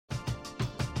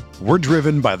We're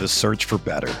driven by the search for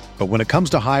better. But when it comes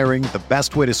to hiring, the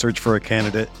best way to search for a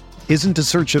candidate isn't to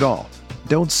search at all.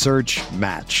 Don't search,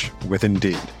 match with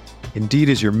Indeed. Indeed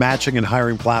is your matching and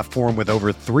hiring platform with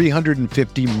over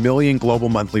 350 million global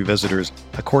monthly visitors,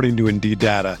 according to Indeed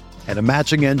data, and a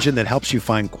matching engine that helps you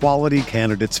find quality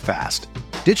candidates fast.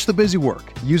 Ditch the busy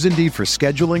work. Use Indeed for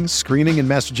scheduling, screening, and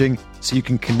messaging so you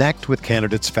can connect with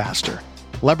candidates faster.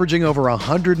 Leveraging over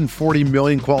 140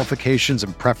 million qualifications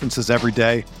and preferences every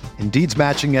day, Indeed's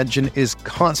matching engine is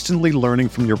constantly learning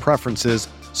from your preferences,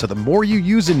 so the more you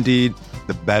use Indeed,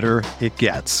 the better it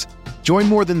gets. Join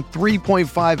more than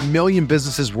 3.5 million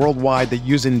businesses worldwide that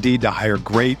use Indeed to hire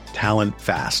great talent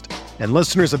fast. And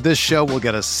listeners of this show will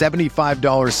get a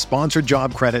 $75 sponsored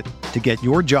job credit to get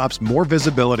your jobs more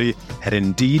visibility at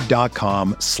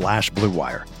Indeed.com/Blue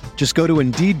Wire. Just go to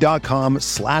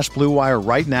Indeed.com/Blue Wire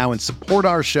right now and support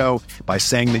our show by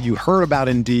saying that you heard about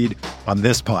Indeed on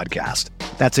this podcast.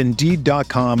 That's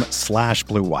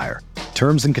Indeed.com/Blue Wire.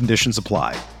 Terms and conditions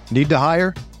apply. Need to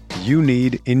hire? You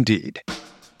need Indeed.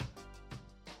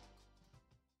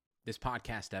 This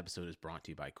podcast episode is brought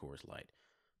to you by Coors Light.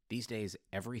 These days,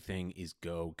 everything is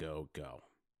go, go, go.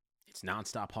 It's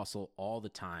nonstop hustle all the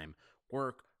time.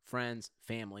 Work, friends,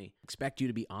 family, expect you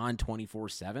to be on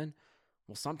 24/7.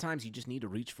 Well, sometimes you just need to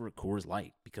reach for a Coors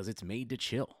Light because it's made to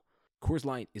chill. Coors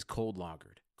Light is cold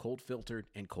lagered, cold filtered,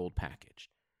 and cold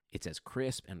packaged. It's as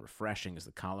crisp and refreshing as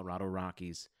the Colorado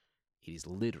Rockies. It is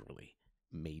literally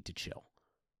made to chill.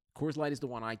 Coors Light is the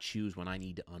one I choose when I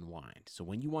need to unwind. So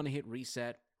when you want to hit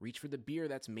reset, reach for the beer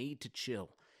that's made to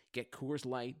chill. Get Coors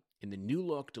Light in the new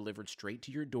look delivered straight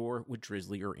to your door with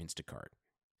Drizzly or Instacart.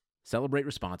 Celebrate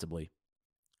responsibly.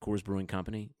 Coors Brewing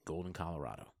Company, Golden,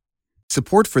 Colorado.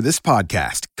 Support for this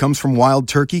podcast comes from Wild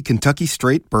Turkey Kentucky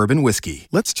Straight Bourbon Whiskey.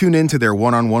 Let's tune in to their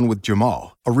one-on-one with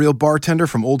Jamal, a real bartender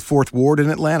from Old Fourth Ward in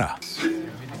Atlanta.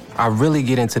 I really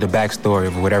get into the backstory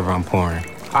of whatever I'm pouring,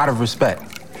 out of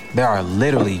respect. There are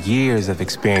literally years of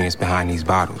experience behind these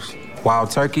bottles.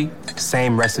 Wild Turkey,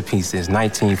 same recipe since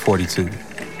 1942.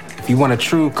 If you want a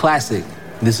true classic,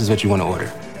 this is what you want to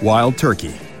order. Wild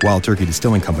Turkey. Wild Turkey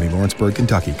Distilling Company, Lawrenceburg,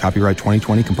 Kentucky. Copyright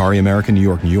 2020, Campari American, New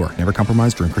York, New York. Never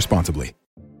compromise, drink responsibly.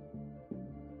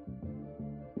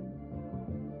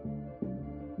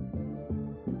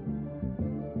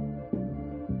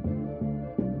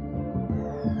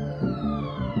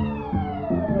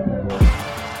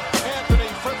 Anthony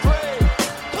for three.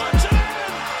 Puts it in.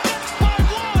 It's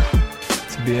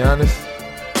 5-1. To be honest,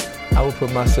 I would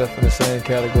put myself in the same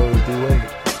category as D-Wade.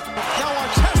 Now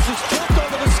Artest flipped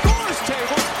over the scorer's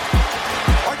table.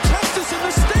 Artest in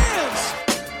the stands.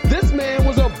 This man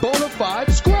was a bona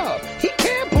fide scrub. He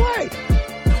can't play.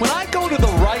 When I go to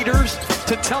the writers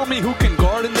to tell me who can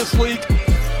guard in this league,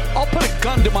 I'll put a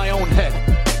gun to my own head.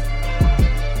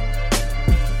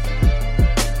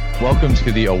 Welcome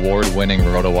to the award-winning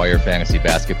RotoWire Fantasy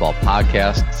Basketball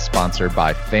Podcast, sponsored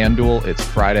by FanDuel. It's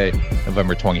Friday,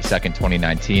 November 22nd,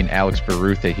 2019. Alex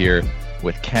Barutha here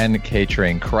with Ken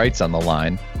K-Train Kreitz on the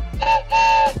line.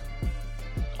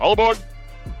 All aboard.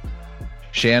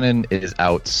 Shannon is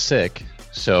out sick.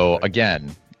 So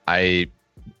again,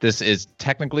 this is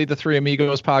technically the Three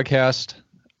Amigos podcast,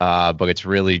 but it's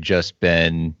really just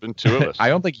been two of us. I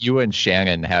don't think you and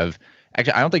Shannon have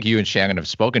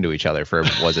spoken to each other for,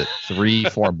 was it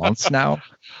 3-4 months now?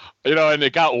 You know, and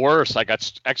it got worse.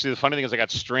 The funny thing is I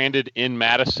got stranded in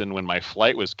Madison when my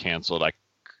flight was canceled.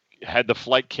 Had the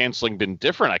flight canceling been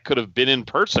different, I could have been in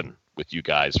person with you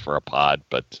guys for a pod.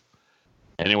 But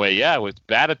anyway, yeah, with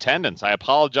bad attendance. I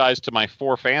apologize to my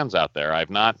 4 fans out there.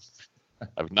 I've not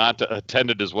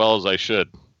attended as well as I should.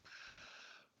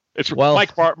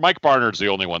 Mike Barnard's the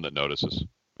only one that notices.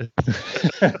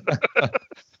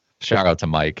 Shout out to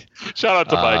Mike. Shout out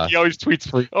to Mike. He always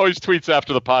tweets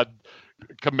after the pod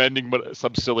commending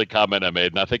some silly comment I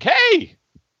made, and I think, hey,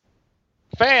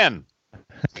 fan.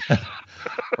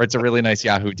 Or it's a really nice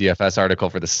Yahoo DFS article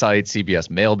for the site,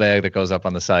 CBS mailbag that goes up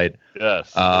on the site.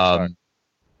 Yes.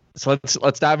 So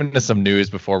let's dive into some news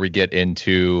before we get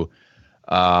into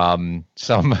we'll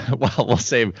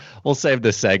save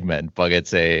the segment, but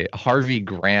it's a Harvey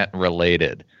Grant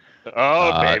related.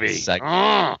 Oh baby.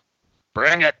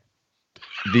 Bring it.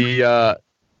 The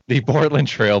Portland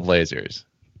Trailblazers.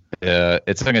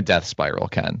 It's like a death spiral,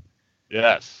 Ken.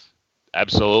 Yes,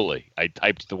 absolutely. I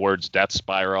typed the words death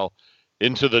spiral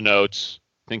into the notes,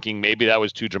 thinking maybe that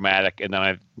was too dramatic. And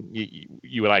then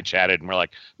you and I chatted and we're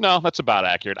like, no, that's about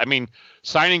accurate. I mean,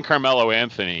 signing Carmelo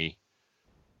Anthony,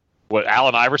 what,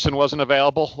 Allen Iverson wasn't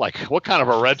available? Like, what kind of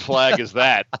a red flag is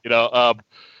that?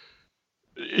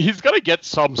 He's going to get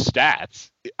some stats.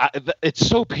 It's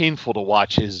so painful to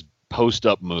watch his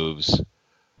post-up moves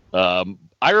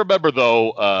I remember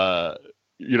though,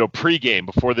 pregame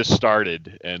before this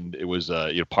started, and it was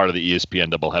part of the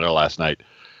ESPN doubleheader last night.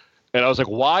 And I was like,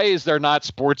 why is there not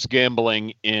sports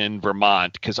gambling in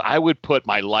Vermont? Because I would put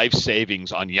my life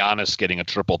savings on Giannis getting a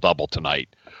triple-double tonight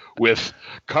with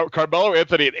Carmelo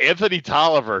Anthony and Anthony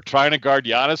Tolliver trying to guard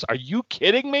Giannis. Are you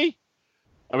kidding me?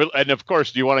 I mean, and of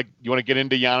course, do you want to get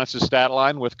into Giannis' stat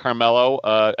line with Carmelo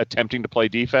attempting to play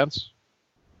defense?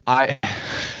 Do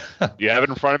you have it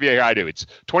in front of you? I do. It's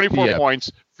 24 points,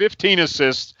 15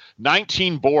 assists,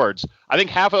 19 boards. I think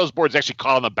half of those boards actually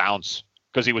caught on the bounce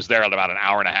because he was there about an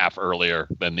hour and a half earlier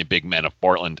than the big men of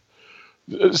Portland.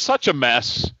 Such a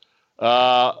mess.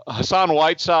 Hassan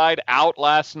Whiteside out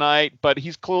last night, but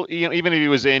he's even if he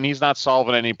was in, he's not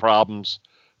solving any problems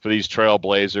for these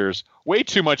Trailblazers. Way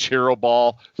too much hero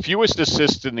ball. Fewest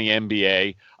assists in the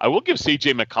NBA. I will give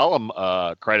C.J.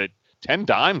 McCollum credit. 10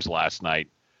 dimes last night.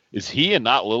 Is he and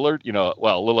not Lillard?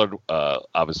 Lillard,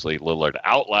 obviously Lillard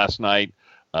out last night.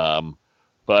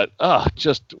 But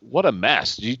just what a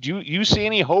mess. Do you see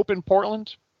any hope in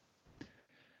Portland?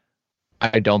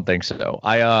 I don't think so.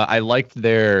 I liked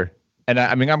their, and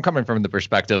I mean, I'm coming from the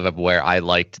perspective of where I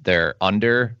liked their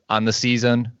under on the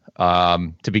season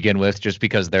to begin with, just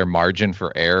because their margin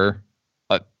for error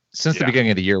since the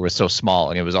beginning of the year was so small,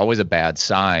 and it was always a bad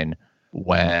sign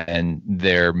when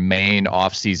their main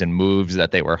offseason moves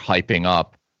that they were hyping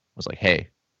up was like, hey,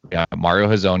 we got Mario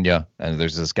Hezonja, and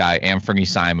there's this guy, Anthony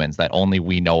Simons, that only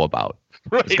we know about.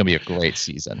 Right. It's going to be a great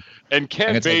season. And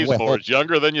Kent Bazemore is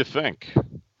younger than you think.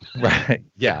 Right.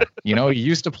 Yeah. He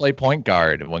used to play point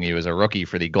guard when he was a rookie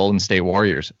for the Golden State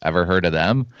Warriors. Ever heard of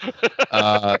them?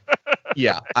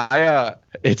 Yeah.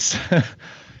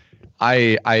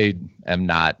 I am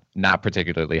not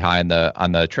particularly high on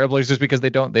the Trailblazers just because they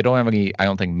don't have any, I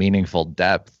don't think, meaningful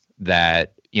depth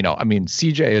that, I mean,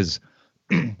 CJ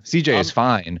is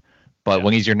fine, but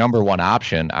when he's your number one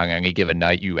option on any given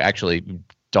night, you actually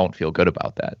don't feel good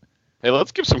about that. Hey,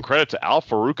 let's give some credit to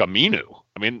Al-Farouq Aminu.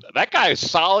 I mean, that guy is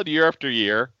solid year after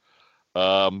year.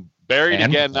 Buried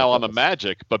and again now on the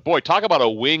Magic, but boy, talk about a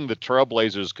wing the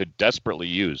Trailblazers could desperately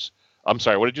use. I'm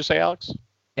sorry, what did you say, Alex?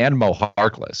 And Mo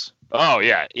Harkless. Oh,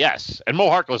 yeah, yes. And Mo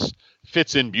Harkless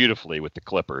fits in beautifully with the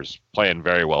Clippers, playing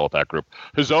very well with that group.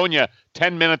 Hezonja,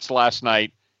 10 minutes last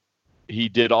night, he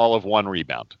did all of one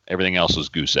rebound. Everything else was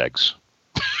goose eggs.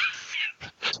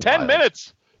 10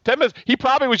 minutes. 10 minutes. He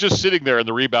probably was just sitting there and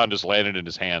the rebound just landed in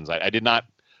his hands. I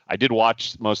did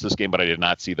watch most of this game, but I did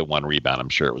not see the one rebound. I'm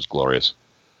sure it was glorious.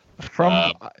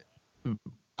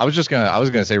 I was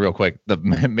gonna say real quick,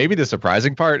 maybe the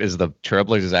surprising part is the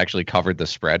Trailblazers actually covered the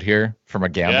spread here from a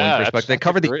gambling perspective. They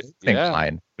covered the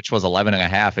line, which was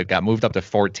 11.5. It got moved up to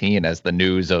 14 as the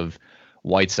news of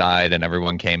Whiteside and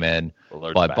everyone came in.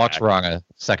 But Bucks were on a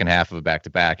second half of a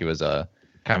back-to-back. It was a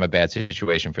kind of a bad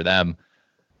situation for them.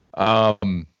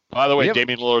 By the way,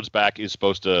 Damian Lillard's back is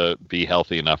supposed to be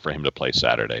healthy enough for him to play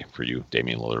Saturday for you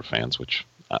Damian Lillard fans, which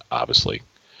obviously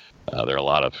there are a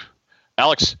lot of.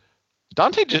 Alex,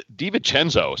 Dante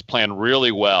DiVincenzo is playing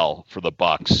really well for the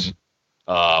Bucks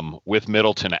with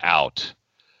Middleton out.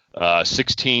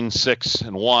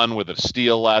 16-6-1 with a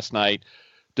steal last night.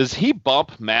 Does he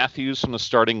bump Matthews from the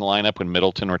starting lineup when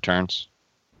Middleton returns?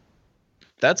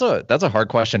 That's a hard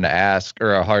question to ask,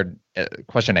 or a hard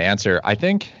question to answer. I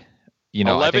think,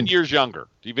 11 years younger.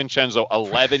 DiVincenzo,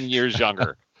 11 years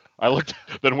younger. I looked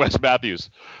than Wes Matthews.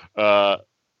 I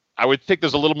would think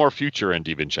there's a little more future in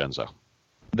DiVincenzo.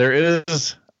 There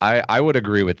is. I would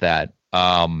agree with that.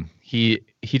 He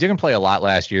didn't play a lot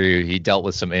last year. He dealt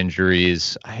with some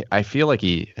injuries. I feel like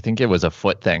I think it was a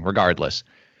foot thing. Regardless,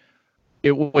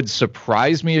 it would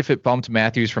surprise me if it bumped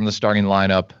Matthews from the starting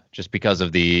lineup just because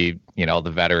of the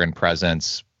the veteran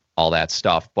presence, all that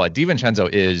stuff. But DiVincenzo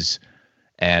is,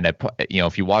 and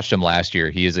if you watched him last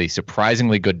year, he is a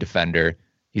surprisingly good defender.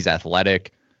 He's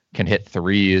athletic, can hit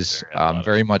threes.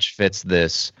 Very much fits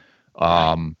this.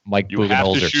 Mike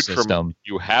Budenholzer system.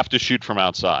 You have to shoot from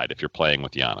outside if you're playing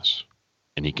with Giannis,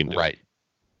 and he can do it.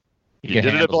 He did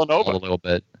it at Villanova a little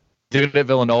bit. Did it at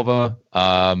Villanova.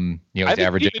 I think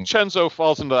DiVincenzo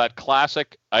falls into that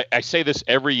classic. I say this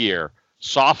every year.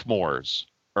 Sophomores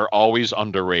are always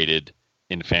underrated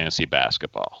in fantasy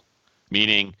basketball,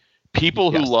 meaning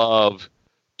people who love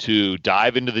to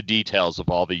dive into the details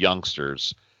of all the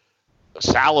youngsters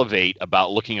salivate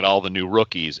about looking at all the new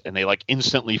rookies, and they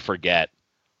instantly forget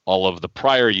all of the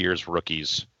prior year's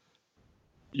rookies,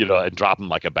 and drop them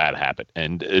like a bad habit.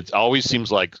 And it always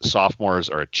seems like sophomores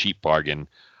are a cheap bargain.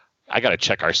 I got to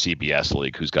check our CBS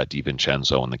league, who's got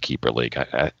DiVincenzo in the keeper league.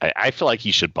 I feel like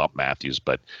he should bump Matthews,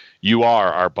 but you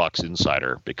are our Bucks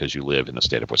insider because you live in the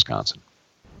state of Wisconsin.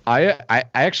 I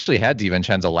actually had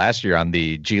DiVincenzo last year on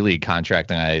the G League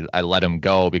contract, and I let him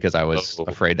go because I was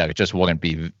afraid that it just wouldn't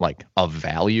be like of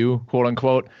value, quote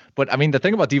unquote. But I mean, the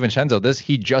thing about DiVincenzo,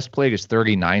 he just played his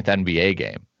 39th NBA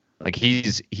game. Like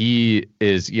he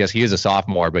is a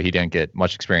sophomore, but he didn't get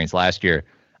much experience last year.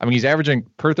 I mean, he's averaging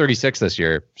per 36 this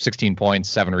year, 16 points,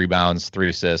 7 rebounds, 3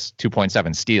 assists,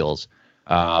 2.7 steals.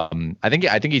 I think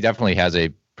he definitely has a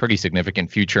pretty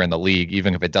significant future in the league,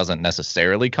 even if it doesn't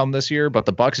necessarily come this year. But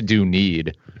the Bucks do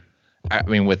need, I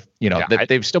mean, with,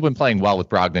 they've still been playing well with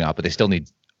Brogdon, but they still need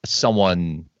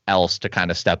someone else to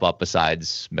kind of step up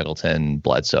besides Middleton,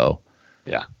 Bledsoe.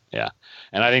 Yeah.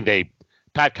 And I think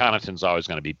Pat Connaughton's always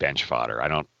going to be bench fodder.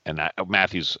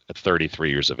 Matthews at 33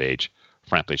 years of age,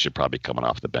 frankly, should probably be coming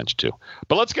off the bench too.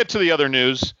 But let's get to the other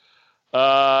news.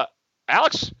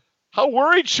 Alex, how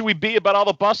worried should we be about all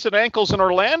the busted ankles in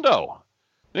Orlando?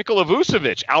 Nikola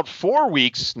Vucevic out 4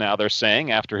 weeks now, they're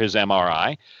saying, after his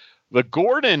MRI. The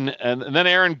Gordon, and then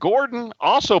Aaron Gordon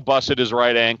also busted his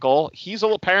right ankle. He's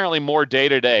apparently more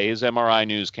day-to-day. His MRI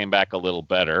news came back a little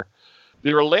better.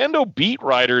 The Orlando beat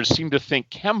writers seem to think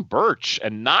Khem Birch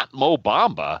and not Mo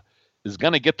Bamba is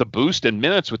going to get the boost in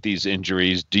minutes with these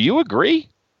injuries. Do you agree?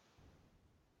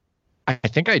 I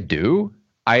think I do.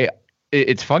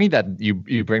 It's funny that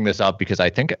you bring this up because I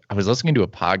think I was listening to a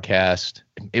podcast.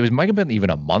 Might have been even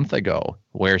a month ago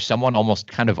where someone almost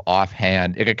kind of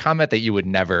offhand, a comment that you would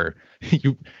never,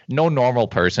 no normal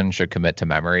person should commit to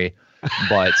memory,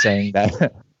 but saying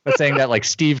that like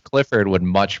Steve Clifford would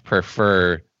much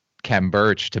prefer Khem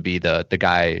Birch to be the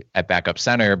guy at backup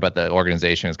center, but the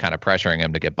organization is kind of pressuring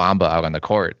him to get Bamba out on the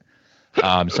court.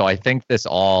 So I think this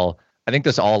all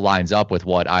lines up with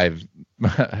what I've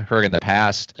heard in the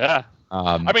past. Yeah.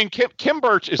 I mean, Khem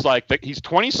Birch is he's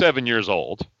 27 years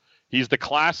old. He's the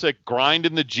classic grind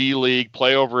in the G League,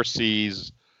 play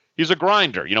overseas. He's a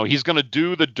grinder. He's going to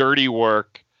do the dirty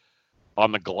work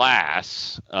on the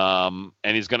glass, and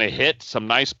he's going to hit some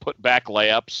nice putback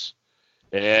layups,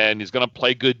 and he's going to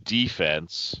play good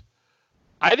defense.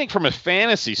 I think from a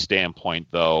fantasy standpoint,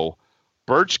 though,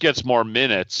 Birch gets more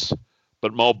minutes,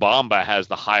 but Mo Bamba has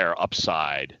the higher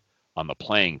upside on the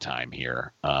playing time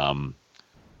here.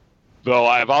 Though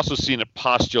I've also seen it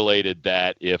postulated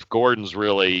that if Gordon's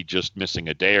really just missing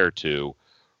a day or two,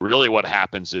 really what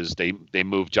happens is they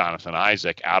move Jonathan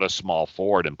Isaac out of small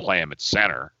forward and play him at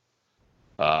center,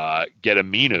 get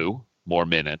Aminu more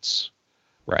minutes.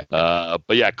 Right.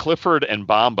 But yeah, Clifford and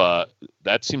Bamba,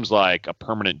 that seems like a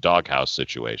permanent doghouse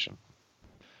situation.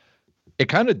 It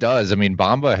kind of does. I mean,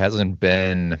 Bamba hasn't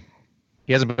been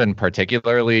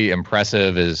particularly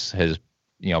impressive. His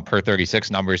per 36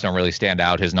 numbers don't really stand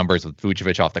out. His numbers with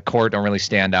Vucevic off the court don't really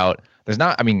stand out.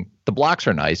 The blocks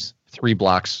are nice. 3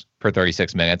 blocks per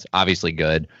 36 minutes, obviously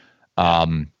good.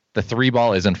 The 3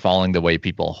 ball isn't falling the way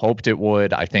people hoped it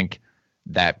would. I think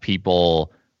that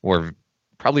people were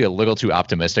probably a little too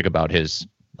optimistic about his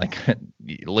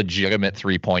legitimate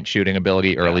 3-point shooting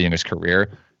ability early in his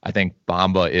career. I think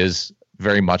Bamba is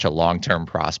very much a long-term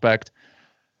prospect.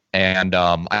 And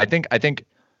I think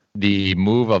the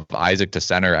move of Isaac to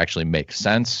center actually makes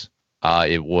sense.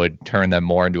 It would turn them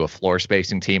more into a floor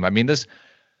spacing team. I mean, the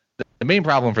main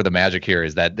problem for the Magic here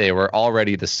is that they were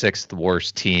already the 6th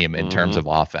worst team in terms of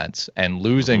offense, and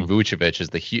losing Vucevic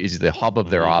is the hub of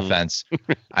their offense.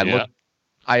 I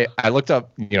looked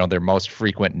up, their most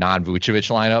frequent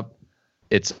non-Vucevic lineup.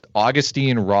 It's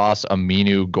Augustine, Ross,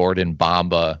 Aminu, Gordon,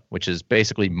 Bamba, which is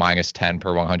basically minus 10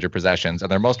 per 100 possessions.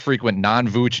 And their most frequent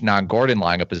non-Vooch, non-Gordon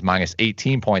lineup is minus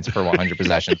 18 points per 100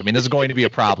 possessions. I mean, this is going to be a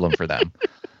problem for them.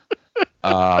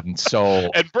 And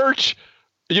Birch,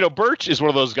 Birch is one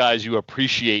of those guys you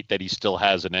appreciate that he still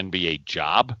has an NBA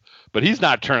job, but he's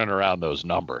not turning around those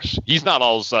numbers. He's not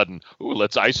all of a sudden,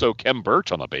 let's ISO Khem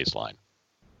Birch on the baseline.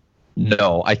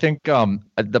 No, I think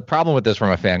the problem with this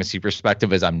from a fantasy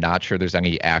perspective is I'm not sure there's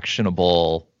any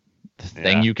actionable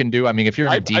thing you can do. I mean, if you're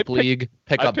in a deep league,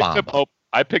 pick up Bamba.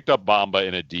 I picked up Bamba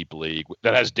in a deep league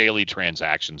that has daily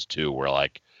transactions too, where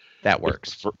that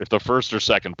works. If the first or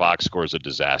second box score is a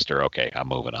disaster, okay, I'm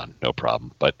moving on, no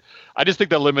problem. But I just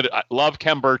think I love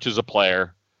Khem Birch as a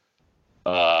player,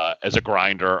 as a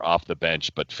grinder off the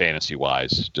bench, but fantasy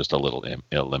wise, just a little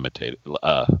limited.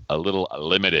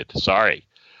 Sorry.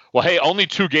 Well, hey, only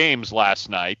 2 games last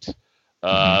night.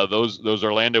 Those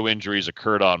Orlando injuries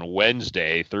occurred on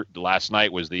Wednesday. Last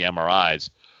night was the MRIs.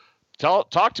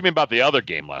 Talk to me about the other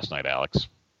game last night, Alex.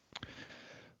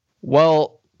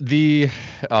 Well,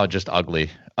 just ugly.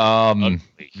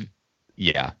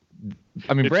 Yeah.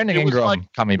 I mean, Brandon Ingram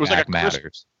coming back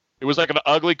matters. It was like an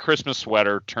ugly Christmas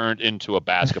sweater turned into a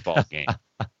basketball game.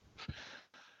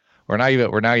 We're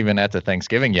not even at the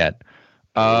Thanksgiving yet.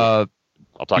 I'll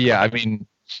talk. Yeah, I mean,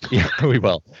 yeah, we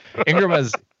will. Ingram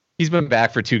he's been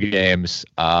back for 2 games.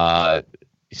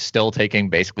 Still taking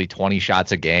basically 20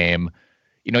 shots a game.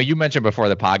 You know, you mentioned before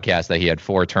the podcast that he had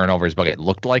 4 turnovers, but it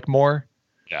looked like more.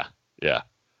 Yeah.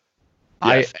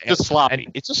 It's just sloppy.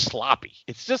 It's just sloppy.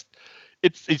 It's just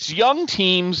it's young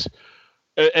teams.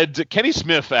 And Kenny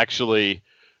Smith actually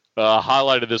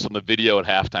highlighted this on the video at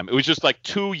halftime. It was just like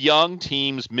 2 young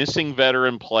teams missing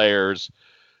veteran players,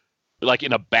 like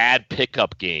in a bad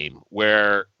pickup game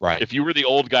where if you were the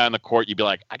old guy on the court, you'd be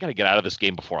like, I got to get out of this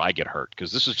game before I get hurt,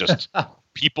 because this is just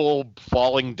people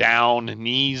falling down,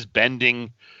 knees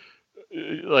bending,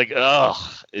 like,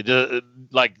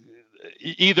 like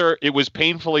either it was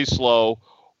painfully slow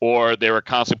or they were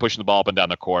constantly pushing the ball up and down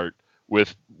the court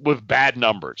with bad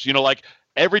numbers. You know, like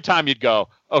every time you'd go,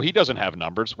 oh, he doesn't have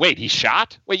numbers. Wait, he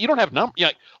shot? Wait, you don't have numbers?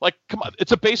 Yeah, like, come on.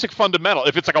 It's a basic fundamental.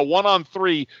 If it's like a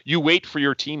 1-on-3, you wait for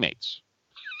your teammates.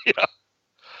 You know?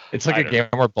 It's like a game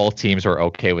where both teams are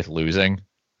okay with losing.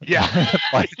 Yeah.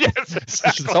 Like, yes,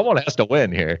 exactly. Someone has to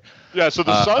win here. Yeah, so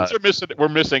the Suns are missing. We're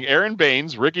missing Aaron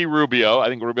Baines, Ricky Rubio. I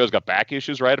think Rubio's got back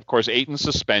issues, right? Of course, Ayton's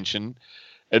suspension.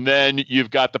 And then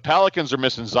you've got the Pelicans are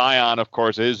missing Zion, of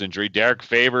course, his injury. Derek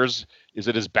Favors, is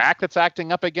it his back that's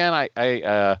acting up again?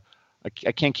 I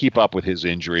can't keep up with his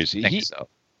injuries.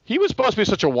 He was supposed to be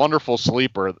such a wonderful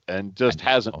sleeper and just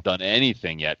hasn't done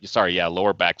anything yet. Sorry,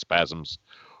 lower back spasms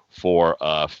for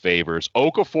Favors.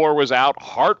 Okafor was out.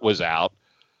 Hart was out.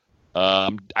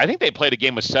 I think they played a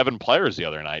game with 7 players the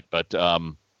other night. But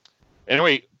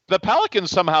anyway, the Pelicans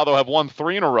somehow, though, have won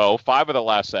 3 in a row, 5 of the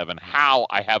last 7. How?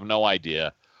 I have no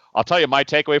idea. I'll tell you my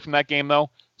takeaway from that game, though.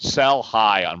 Sell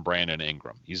high on Brandon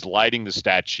Ingram. He's lighting the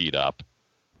stat sheet up.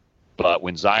 But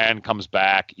when Zion comes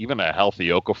back, even a healthy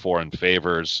Okafor and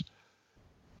Favors,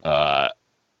 I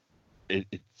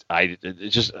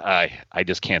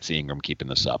just can't see Ingram keeping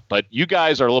this up. But you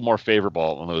guys are a little more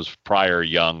favorable than those prior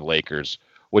young Lakers.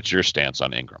 What's your stance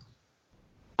on Ingram?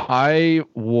 I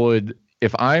would,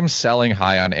 if I'm selling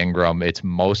high on Ingram, it's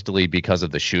mostly because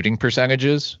of the shooting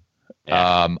percentages.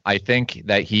 Yeah. I think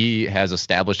that he has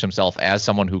established himself as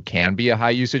someone who can be a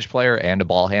high usage player and a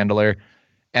ball handler.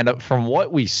 And from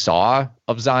what we saw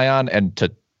of Zion, and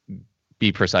to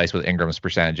be precise with Ingram's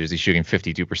percentages, he's shooting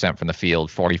 52% from the field,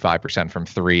 45% from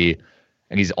 3,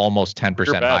 and he's almost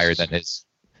 10% higher than his.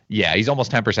 Yeah, he's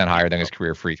almost 10% higher than his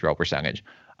career free throw percentage.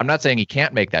 I'm not saying he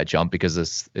can't make that jump because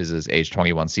this is his age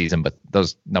 21 season, but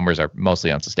those numbers are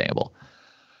mostly unsustainable.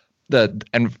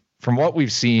 And from what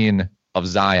we've seen of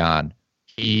Zion,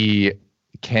 he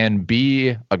can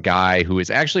be a guy who is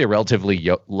actually a relatively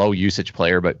low usage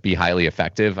player, but be highly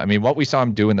effective. I mean, what we saw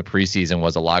him do in the preseason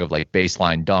was a lot of like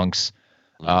baseline dunks,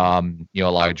 a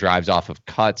lot of drives off of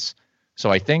cuts.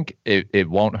 So I think it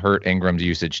won't hurt Ingram's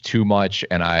usage too much.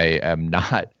 And I am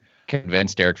not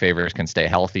convinced Derek Favors can stay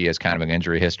healthy as kind of an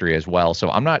injury history as well. So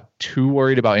I'm not too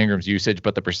worried about Ingram's usage,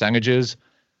 but the percentages,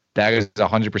 that is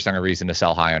 100% a reason to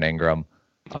sell high on Ingram.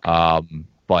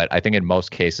 But I think in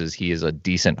most cases, he is a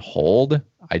decent hold.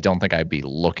 I don't think I'd be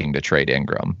looking to trade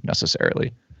Ingram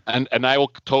necessarily. And I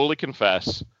will totally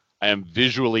confess, I am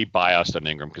visually biased on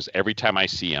Ingram because every time I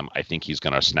see him, I think he's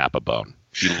going to snap a bone.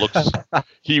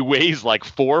 He weighs like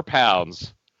 4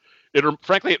 pounds.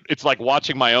 Frankly, it's like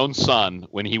watching my own son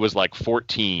when he was like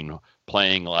 14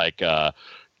 playing like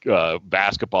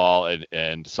basketball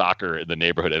and soccer in the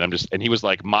neighborhood. And he was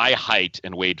like my height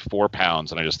and weighed 4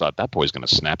 pounds. And I just thought that boy's going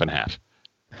to snap in half.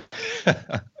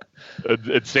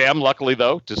 Sam, luckily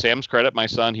though, to Sam's credit, my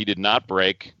son, he did not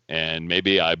break. And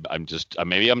maybe I'm just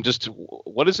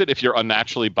what is it if you're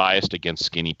unnaturally biased against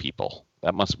skinny people?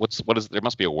 There must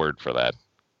be a word for that.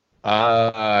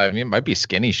 I mean, it might be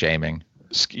skinny shaming.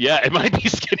 Yeah, it might be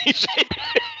skinny shaming.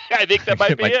 I think that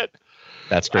might be it.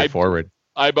 That's straightforward.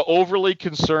 I'm overly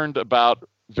concerned about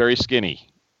very skinny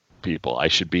people. I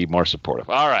should be more supportive.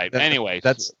 All right. Anyways,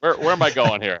 where am I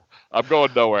going here? I'm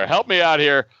going nowhere. Help me out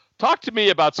here. Talk to me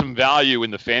about some value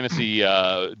in the fantasy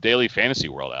daily fantasy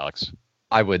world, Alex.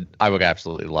 I would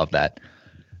absolutely love that.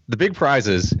 The big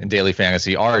prizes in daily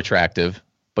fantasy are attractive,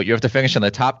 but you have to finish in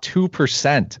the top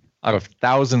 2% out of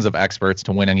thousands of experts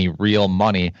to win any real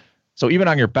money. So even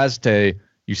on your best day,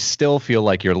 you still feel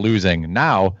like you're losing.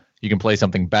 Now you can play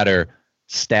something better,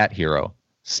 Stat Hero.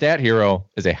 Stat Hero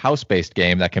is a house-based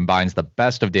game that combines the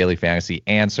best of daily fantasy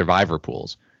and survivor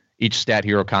pools. Each Stat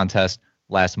Hero contest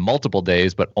lasts multiple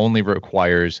days, but only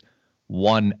requires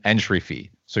 1 entry fee,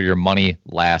 so your money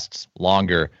lasts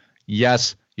longer.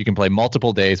 Yes, you can play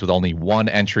multiple days with only 1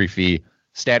 entry fee.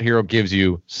 Stat Hero gives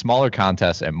you smaller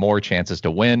contests and more chances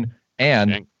to win,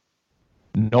 and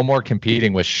no more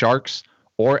competing with sharks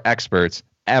or experts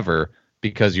ever.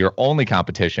 because your only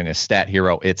competition is Stat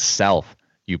Hero itself.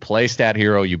 You play Stat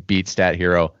Hero, you beat Stat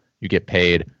Hero, you get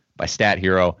paid by Stat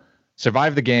Hero.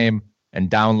 Survive the game and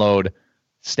download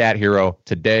Stat Hero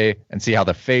today and see how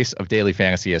the face of daily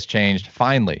fantasy has changed.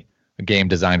 Finally, a game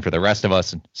designed for the rest of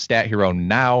us. Stat Hero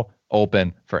now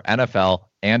open for NFL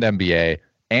and NBA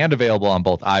and available on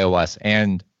both iOS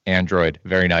and Android.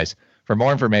 Very nice. For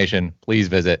more information, please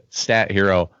visit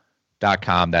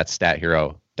stathero.com. That's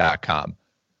stathero.com.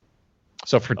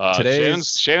 So for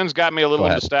today's, Shannon's got me a little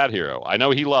into Stat Hero. I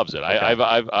know he loves it. Okay.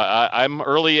 I'm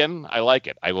early in. I like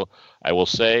it. I will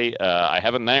say I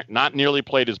haven't not nearly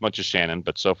played as much as Shannon,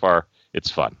 but so far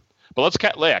it's fun. But let's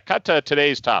cut to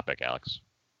today's topic, Alex.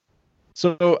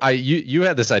 So you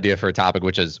had this idea for a topic,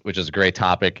 which is a great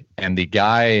topic, and the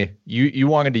guy you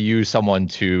wanted to use someone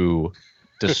to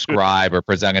describe or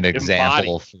present an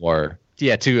example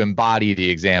to embody the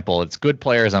example. It's good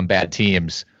players on bad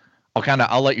teams.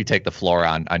 I'll let you take the floor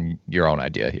on your own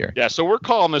idea here. Yeah, so we're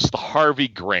calling this the Harvey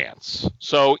Grants.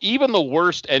 So even the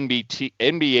worst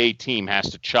NBA team has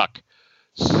to chuck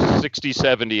 60,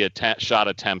 70 shot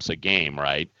attempts a game,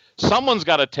 right? Someone's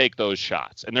got to take those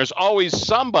shots. And there's always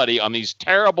somebody on these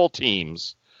terrible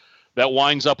teams that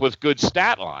winds up with good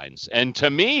stat lines. And to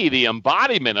me, the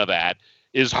embodiment of that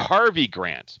is Harvey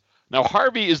Grant. Now,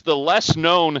 Harvey is the less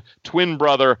known twin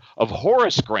brother of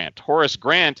Horace Grant. Horace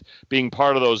Grant being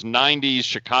part of those 90s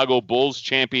Chicago Bulls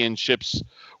championships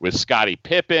with Scottie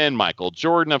Pippen, Michael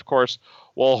Jordan, of course.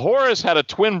 Well, Horace had a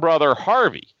twin brother,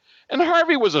 Harvey. And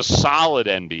Harvey was a solid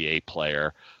NBA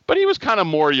player, but he was kind of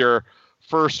more your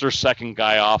first or second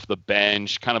guy off the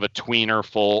bench, kind of a tweener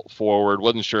full forward.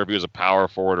 Wasn't sure if he was a power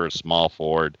forward or a small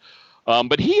forward.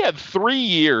 But he had 3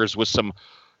 years with some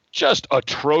just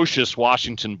atrocious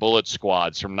Washington Bullets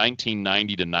squads from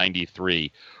 1990 to 93,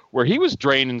 where he was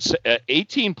draining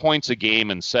 18 points a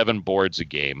game and 7 boards a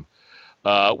game,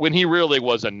 when he really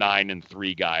was a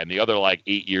 9-3 guy. And the other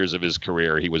 8 years of his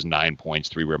career, he was 9 points,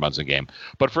 3 rebounds a game.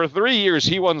 But for 3 years,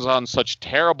 he was on such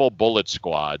terrible Bullet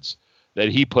squads that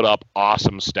he put up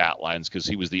awesome stat lines because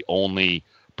he was the only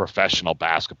professional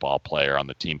basketball player on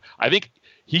the team. I think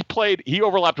he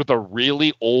overlapped with a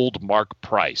really old Mark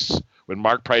Price. When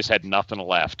Mark Price had nothing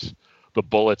left, the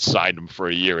Bullets signed him for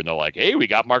a year, and they're like, hey, we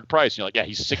got Mark Price. And you're like, yeah,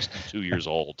 he's 62 years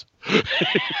old.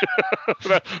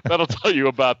 That'll tell you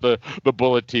about the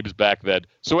Bullet teams back then.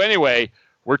 So anyway,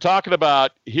 we're talking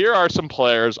about here are some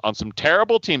players on some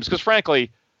terrible teams, because frankly,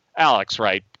 Alex,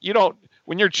 right,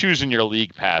 when you're choosing your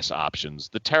league pass options,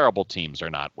 the terrible teams are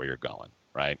not where you're going,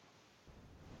 right?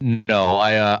 No,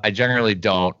 I generally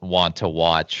don't want to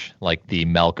watch the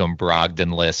Malcolm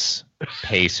Brogdon-less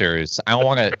Pacers. I don't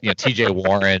want to, TJ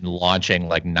Warren launching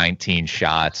 19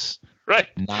 shots. Right.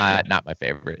 Not my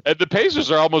favorite. And the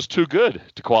Pacers are almost too good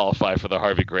to qualify for the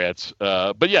Harvey Grants.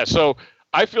 But yeah, so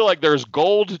I feel like there's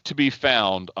gold to be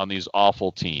found on these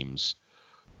awful teams.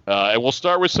 And we'll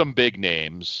start with some big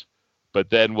names, but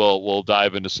then we'll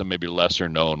dive into some maybe lesser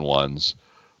known ones.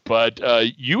 But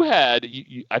I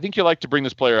think you like to bring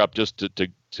this player up just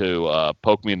to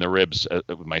poke me in the ribs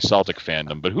with my Celtic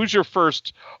fandom. But who's your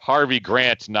first Harvey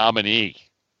Grant nominee?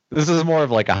 This is more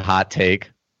of a hot take,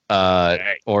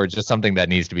 or just something that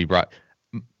needs to be brought.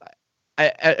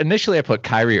 Initially, I put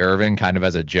Kyrie Irving kind of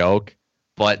as a joke,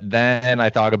 but then I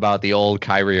thought about the old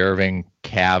Kyrie Irving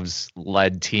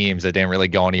Cavs-led teams that didn't really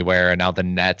go anywhere, and now the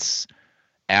Nets,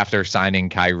 after signing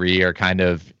Kyrie, are kind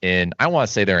of in, I don't want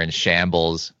to say they're in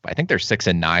shambles, but I think they're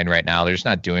 6-9 right now. They're just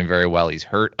not doing very well. He's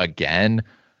hurt again.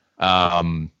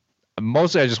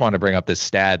 Mostly I just want to bring up this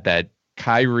stat that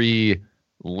Kyrie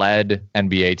led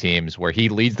NBA teams where he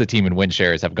leads the team in win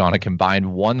shares have gone a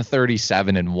combined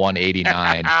 137 and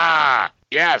 189.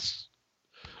 Yes.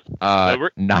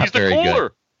 Not he's the very cooler.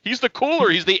 good. He's the cooler.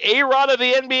 He's the A-Rod of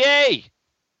the NBA.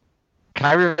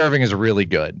 Kyrie Irving is really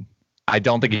good. I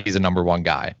don't think he's a number one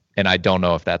guy, and I don't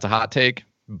know if that's a hot take,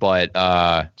 but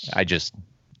I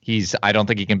don't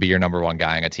think he can be your number one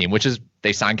guy on a team, which is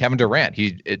they signed Kevin Durant.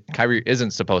 Kyrie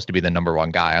isn't supposed to be the number one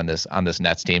guy on this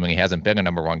Nets team, and he hasn't been a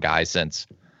number one guy since,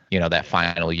 that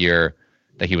final year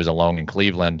that he was alone in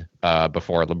Cleveland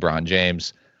before LeBron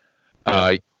James.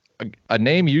 A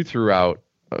name you threw out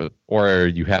or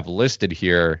you have listed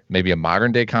here, maybe a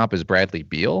modern day comp, is Bradley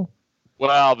Beal.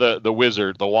 Well, the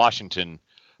Wizard, the Washington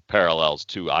parallels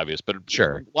too obvious, but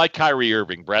sure, like Kyrie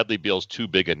Irving, Bradley Beal's too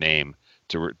big a name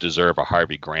to deserve a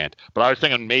Harvey Grant. But I was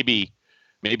thinking maybe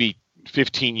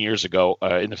 15 years ago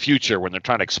in the future, when they're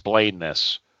trying to explain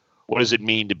this, what does it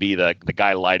mean to be the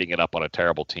guy lighting it up on a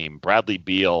terrible team? Bradley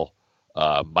Beal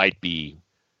might be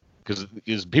because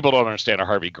people don't understand a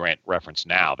Harvey Grant reference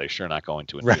now. They're sure not going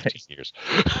to in 15 years.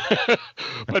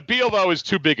 But Beal, though, is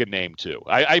too big a name, too.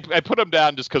 I put him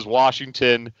down just because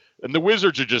Washington and the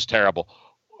Wizards are just terrible.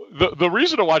 The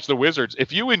reason to watch the Wizards,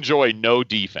 if you enjoy no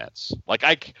defense,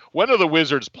 when are the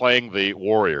Wizards playing the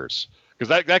Warriors?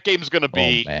 Because that game's going to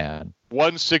be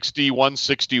 160,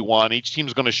 161. Each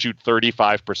team's going to shoot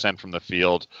 35% from the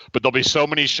field, but there'll be so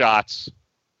many shots.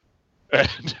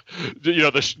 And,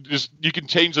 you can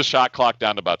change the shot clock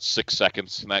down to about 6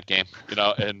 seconds in that game,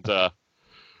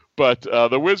 but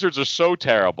the Wizards are so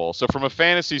terrible. So from a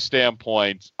fantasy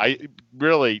standpoint, I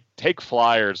really take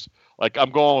flyers. Like, I'm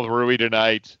going with Rui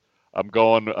tonight. I'm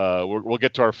going, we'll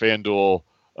get to our FanDuel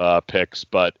picks,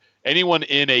 but anyone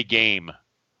in a game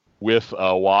with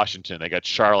Washington. They got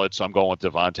Charlotte, so I'm going with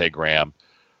Devontae Graham.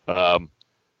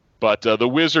 But the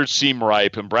Wizards seem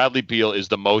ripe, and Bradley Beal is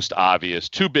the most obvious.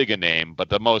 Too big a name, but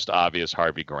the most obvious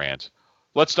Harvey Grant.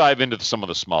 Let's dive into some of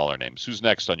the smaller names. Who's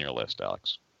next on your list,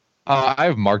 Alex? I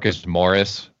have Marcus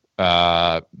Morris,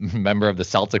 member of the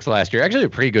Celtics last year. Actually, a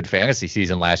pretty good fantasy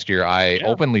season last year. I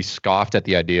openly scoffed at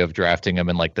the idea of drafting him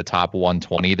in like the top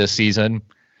 120 this season.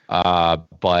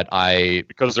 But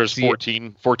because there's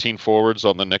 14 forwards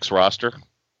on the Knicks roster.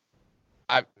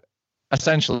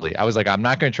 Essentially, I was like, I'm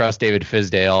not going to trust David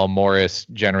Fizdale. Morris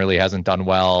generally hasn't done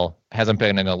well, hasn't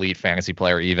been an elite fantasy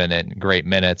player even in great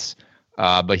minutes.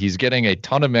 But he's getting a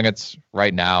ton of minutes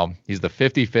right now. He's the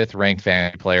 55th ranked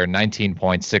fantasy player,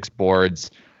 19.6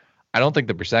 boards. I don't think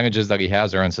the percentages that he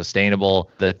has are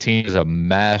unsustainable. The team is a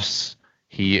mess.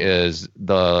 He is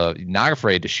not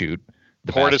afraid to shoot.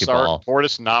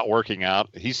 Portis not working out.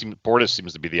 Portis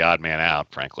seems to be the odd man out,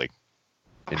 frankly,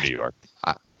 in New York.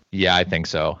 Yeah, I think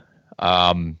so.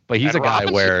 But he's a guy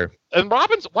where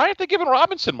why aren't they giving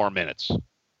Robinson more minutes?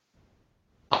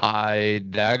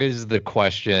 That is the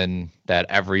question that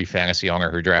every fantasy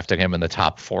owner who drafted him in the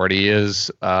top 40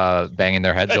 is banging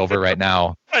their heads over right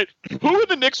now. Right. Who in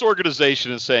the Knicks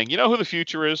organization is saying, you know who the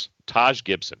future is? Taj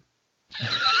Gibson.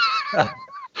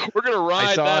 We're going to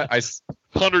ride that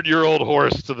 100-year-old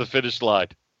horse to the finish line.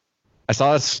 I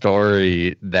saw a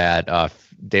story that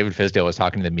David Fizdale was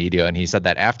talking to the media, and he said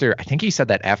that after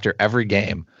every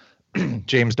game,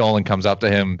 James Dolan comes up to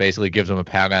him, basically gives him a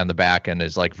pat on the back, and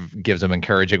is like, gives him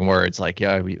encouraging words like,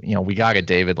 "Yeah, we got it,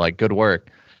 David. Like, good work.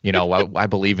 I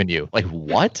believe in you." Like,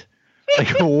 what? Like,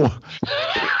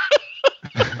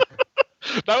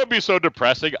 that would be so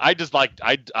depressing. I'd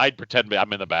pretend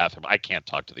I'm in the bathroom. I can't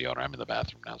talk to the owner. I'm in the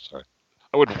bathroom now. Sorry.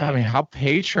 I mean, how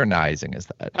patronizing is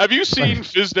that? Have you seen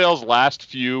Fizdale's last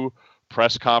few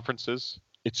press conferences?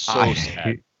 It's so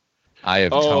sad.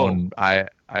 I've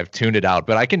tuned it out,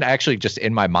 but I can actually just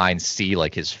in my mind see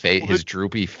like his face, his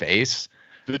droopy face.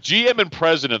 The GM and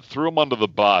president threw him under the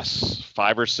bus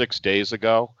 5 or 6 days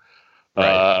ago,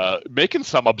 making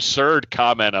some absurd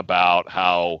comment about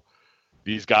how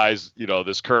these guys,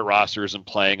 this current roster isn't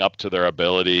playing up to their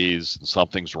abilities and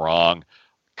something's wrong.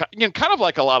 Kind of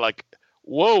like a lot like,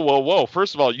 whoa.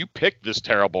 First of all, you picked this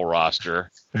terrible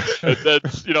roster.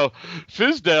 That's,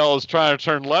 Fizdale is trying to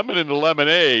turn lemon into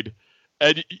lemonade.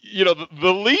 And,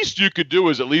 the least you could do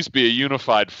is at least be a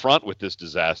unified front with this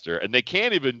disaster. And they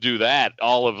can't even do that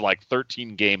all of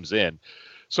 13 games in.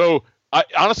 So,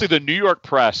 honestly, the New York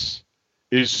press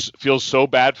feels so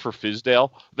bad for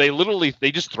Fizdale.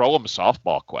 They just throw him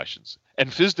softball questions. And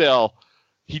Fizdale,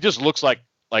 he just looks like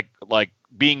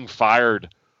being fired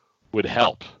would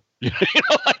help.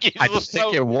 I just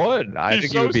think it would. I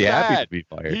think he would be happy to be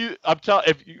fired. I'm telling,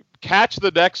 if you catch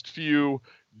the next few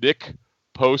Nick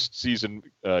postseason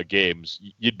games,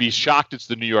 you'd be shocked it's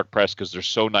the New York press because they're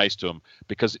so nice to him,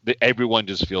 because everyone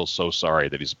just feels so sorry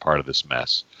that he's a part of this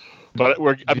mess. But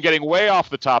I'm getting way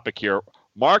off the topic here.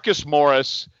 Marcus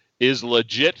Morris is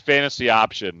legit fantasy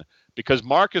option because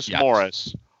Marcus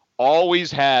Morris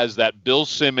always has that Bill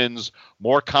Simmons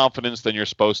more confidence than you're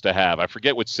supposed to have. I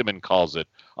forget what Simmons calls it.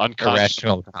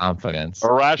 Irrational confidence.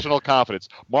 Irrational confidence.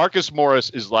 Marcus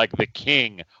Morris is like the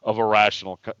king of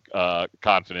irrational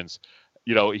confidence.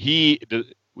 He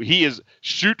is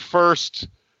shoot first,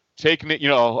 taking it,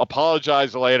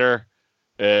 apologize later,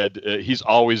 and he's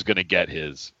always going to get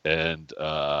his. And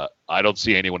I don't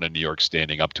see anyone in New York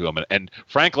standing up to him. And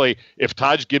frankly, if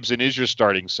Taj Gibson is your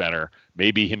starting center,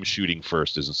 maybe him shooting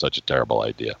first isn't such a terrible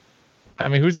idea. I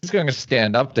mean, who's going to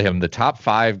stand up to him? The top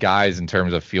 5 guys in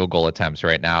terms of field goal attempts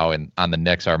right now on the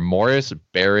Knicks are Morris,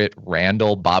 Barrett,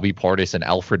 Randall, Bobby Portis, and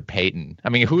Elfrid Payton. I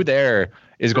mean, who there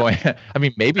is going – I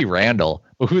mean, maybe Randall,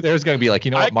 but who there is going to be like,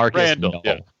 what, Marcus? Randall, no.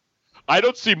 Yeah. I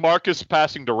don't see Marcus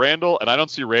passing to Randall, and I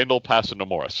don't see Randall passing to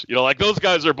Morris. Those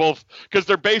guys are both – because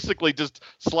they're basically just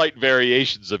slight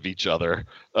variations of each other.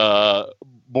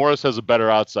 Morris has a better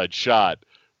outside shot.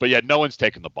 But yeah, no one's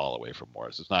taking the ball away from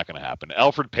Morris. It's not going to happen.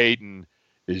 Elfrid Payton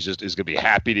is going to be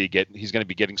happy to get. He's going to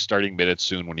be getting starting minutes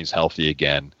soon when he's healthy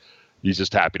again. He's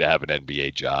just happy to have an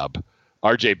NBA job.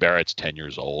 RJ Barrett's 10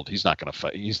 years old. He's not going to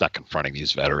fight. He's not confronting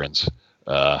these veterans.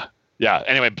 Yeah.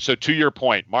 Anyway, so to your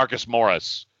point, Marcus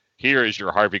Morris, here is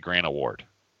your Harvey Grant Award.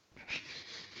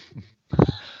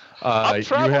 I'm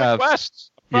traveling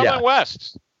west.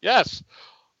 West. Yes.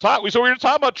 So we were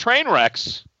talking about train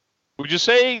wrecks. Would you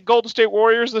say Golden State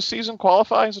Warriors this season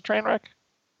qualify as a train wreck?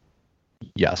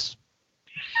 Yes.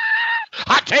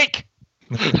 Hot take.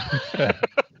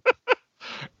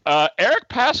 Eric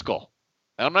Paschall.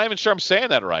 I'm not even sure I'm saying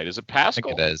that right. Is it Paschall? I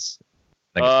think it is.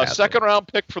 Second round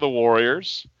pick for the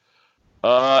Warriors.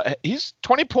 He's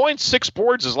 20 points, 6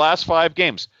 boards his last 5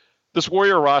 games. This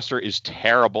Warrior roster is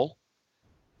terrible.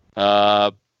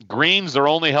 Green's their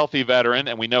only healthy veteran,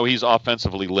 and we know he's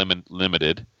offensively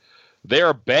limited. They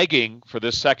are begging for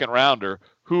this second rounder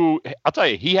who, I'll tell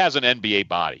you, he has an NBA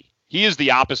body. He is the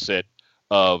opposite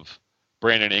of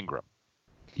Brandon Ingram.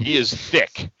 He is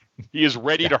thick. He is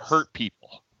ready to hurt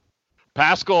people.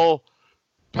 Paschall,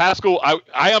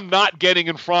 I am not getting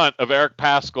in front of Eric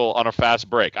Paschall on a fast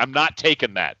break. I'm not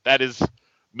taking that. That is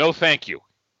no thank you.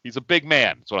 He's a big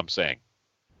man. That's what I'm saying.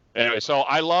 Anyway, so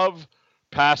I love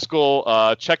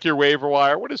Paschall. Check your waiver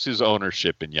wire. What is his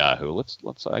ownership in Yahoo? Let's.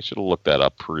 I should have looked that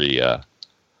up pre.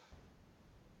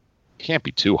 Can't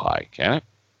be too high, can it?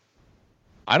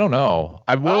 I don't know.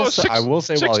 I will say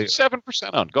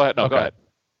 67% on. Go ahead. No, okay. Go ahead.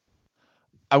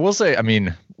 I will say, I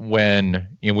mean, when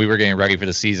we were getting ready for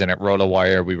the season at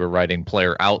RotoWire, we were writing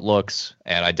player outlooks,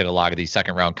 and I did a lot of these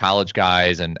second-round college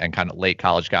guys and kind of late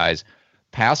college guys.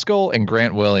 Paschall and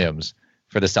Grant Williams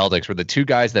for the Celtics were the two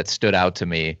guys that stood out to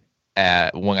me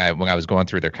when I was going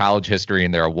through their college history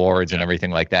and their awards and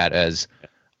everything like that. As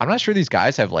I'm not sure these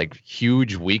guys have like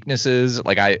huge weaknesses.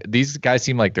 Like these guys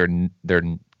seem like they're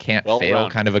can't fail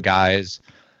kind of a guys.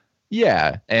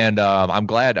 Yeah, and I'm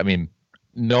glad. I mean,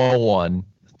 no one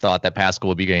thought that Paschall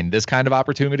would be getting this kind of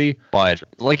opportunity, but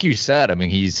like you said, I mean,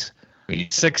 he's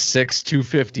 6'6",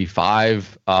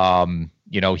 255.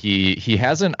 He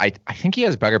hasn't. I think he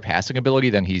has better passing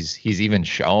ability than he's even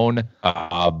shown.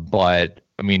 But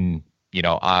I mean,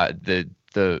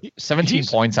 the 17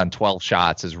 points on 12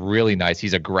 shots is really nice.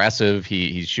 He's aggressive.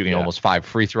 He's shooting almost 5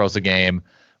 free throws a game,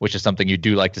 which is something you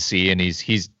do like to see. And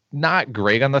he's not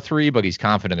great on the 3, but he's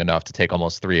confident enough to take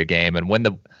almost 3 a game. And when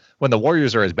the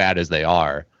Warriors are as bad as they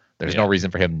are, there's no reason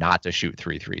for him not to shoot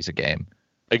 3 threes a game.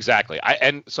 Exactly.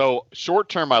 And so short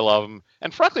term, I love him.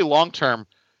 And frankly, long term,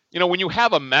 when you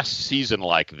have a mess season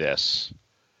like this,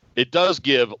 it does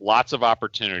give lots of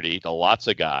opportunity to lots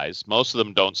of guys. Most of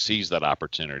them don't seize that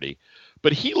opportunity.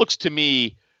 But he looks to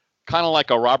me kind of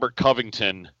like a Robert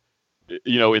Covington,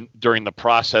 during the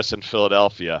process in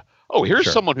Philadelphia. Oh,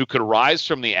 here's someone who could rise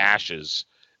from the ashes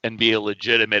and be a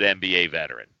legitimate NBA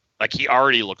veteran. Like, he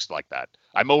already looks like that.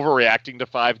 I'm overreacting to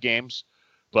 5 games,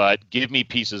 but give me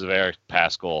pieces of Eric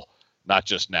Paschall, not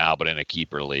just now, but in a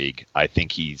keeper league. I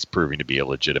think he's proving to be a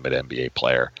legitimate NBA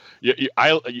player. You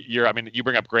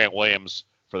bring up Grant Williams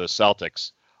for the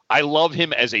Celtics. I love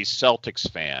him as a Celtics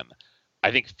fan.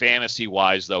 I think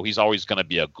fantasy-wise, though, he's always going to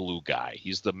be a glue guy.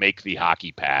 He's the make the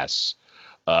hockey pass,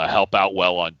 help out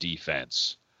well on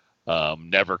defense,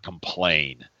 never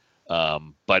complain.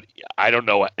 But I don't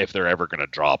know if they're ever going to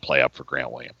draw a play up for Grant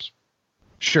Williams.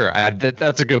 Sure,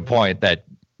 that's a good point that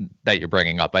you're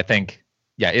bringing up. I think,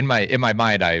 in my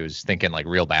mind, I was thinking like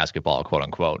real basketball, quote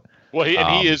unquote. Well,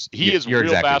 he is real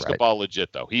exactly basketball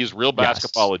legit, though. He is real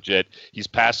basketball legit. He's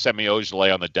past Semi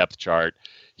Ojeleye on the depth chart.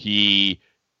 He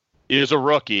is a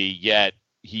rookie, yet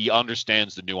he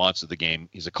understands the nuance of the game.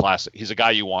 He's a classic. He's a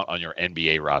guy you want on your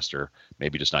NBA roster,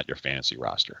 maybe just not your fantasy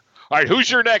roster. All right,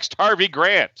 who's your next Harvey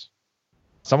Grant?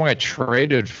 Someone I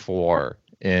traded for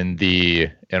in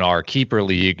our keeper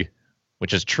league,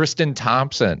 which is Tristan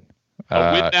Thompson.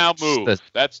 A win now move.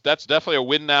 That's definitely a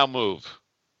win now move.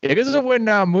 It is a win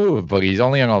now move, but he's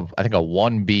only on a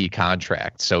 1B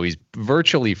contract, so he's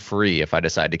virtually free if I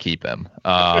decide to keep him.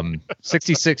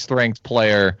 66th ranked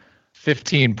player,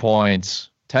 15 points,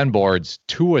 10 boards,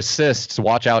 2 assists.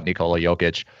 Watch out, Nikola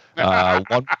Jokic.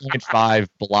 1.5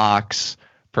 blocks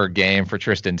per game for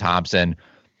Tristan Thompson.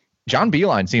 John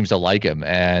Beilein seems to like him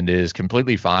and is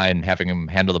completely fine having him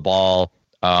handle the ball.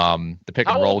 The pick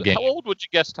and roll game. How old would you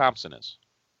guess Thompson is?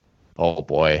 Oh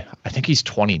boy, I think he's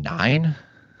 29.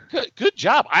 Good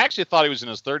job. I actually thought he was in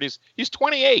his 30s. He's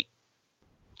 28.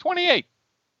 28.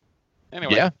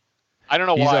 Anyway, yeah. I don't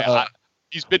know why.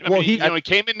 He's been. He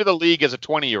came into the league as a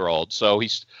 20-year-old, so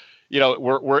he's.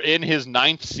 We're in his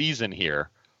 9th season here,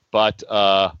 but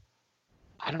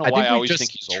I don't know why I always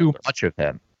think he's too older. much of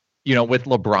him. You know, with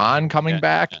LeBron coming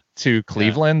back to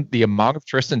Cleveland, the amount of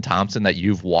Tristan Thompson that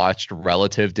you've watched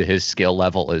relative to his skill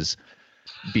level is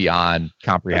beyond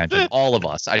comprehension. All of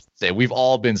us, I should say, we've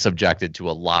all been subjected to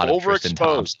a lot of Tristan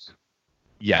Thompson.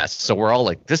 Yes, so we're all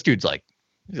like, this dude's like,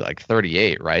 he's like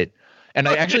 38, right? And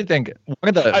I actually think one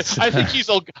of the I think he's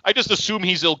I just assume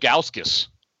he's Ilgauskas.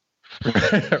 Right.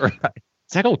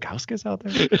 Is that Ilgauskas out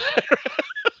there?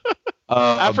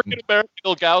 African American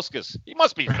Ilgauskas. He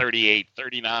must be 38,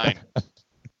 39.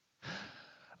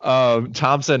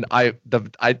 Thompson, I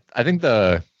think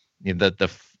the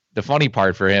funny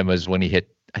part for him is when he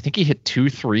hit 2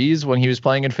 threes when he was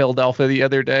playing in Philadelphia the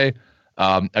other day.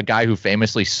 A guy who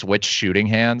famously switched shooting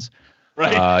hands.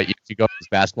 Right. If you go to his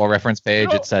Basketball Reference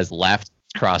page, it says left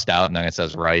crossed out, and then it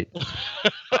says right.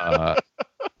 I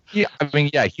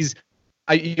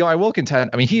will contend.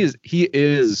 I mean, he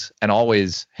is and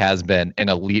always has been an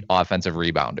elite offensive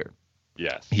rebounder.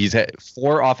 Yes. He's had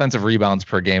 4 offensive rebounds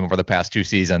per game over the past 2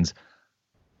 seasons.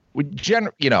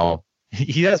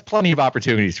 He has plenty of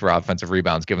opportunities for offensive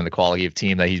rebounds given the quality of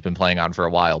team that he's been playing on for a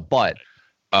while. But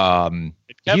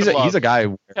he's a guy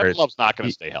where Kevin Love's not going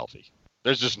to stay healthy.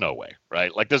 There's just no way,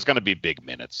 right? Like, there's going to be big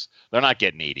minutes. They're not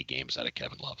getting 80 games out of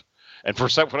Kevin Love. And for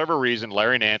whatever reason,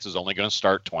 Larry Nance is only going to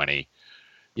start 20.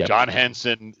 Yep. John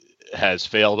Henson has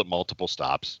failed at multiple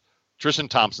stops. Tristan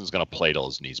Thompson's going to play till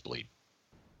his knees bleed.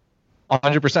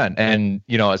 100%. And,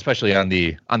 especially on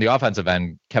the offensive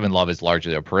end, Kevin Love is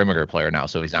largely a perimeter player now,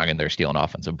 so he's not in there stealing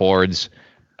offensive boards.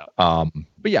 But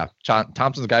yeah,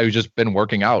 Thompson's a guy who's just been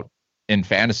working out in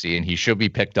fantasy, and he should be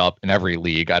picked up in every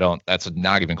league. That's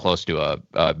not even close to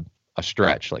a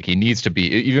stretch. Like, he needs to be,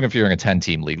 even if you're in a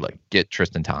 10-team league, like, get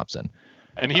Tristan Thompson.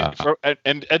 And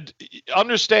and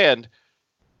understand,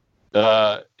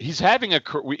 he's having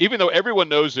even though everyone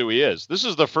knows who he is, this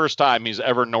is the first time he's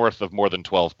ever north of more than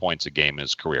 12 points a game in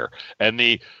his career. And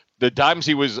the times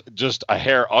he was just a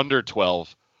hair under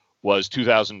 12 was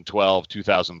 2012,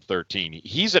 2013.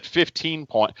 He's at 15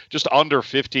 points, just under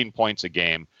 15 points a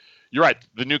game. You're right.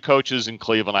 The new coaches in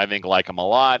Cleveland, I think, like him a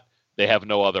lot. They have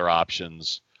no other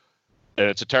options. And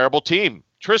it's a terrible team.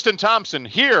 Tristan Thompson,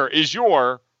 here is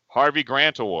your Harvey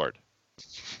Grant Award.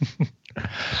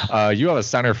 You have a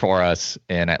center for us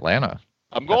in Atlanta.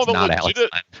 I'm going to legit.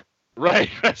 Right.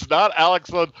 That's not Alex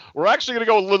Len. We're actually going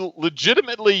to go a little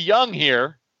legitimately young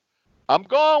here. I'm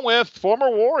going with former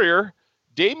Warrior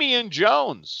Damian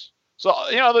Jones. So,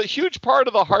 the huge part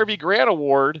of the Harvey Grant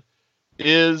Award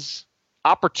is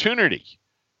opportunity.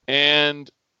 And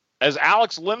as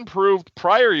Alex Len proved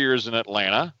prior years in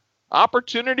Atlanta,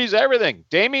 opportunity is everything.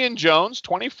 Damian Jones,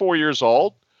 24 years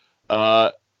old,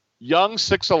 young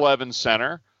 6'11"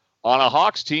 center on a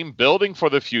Hawks team building for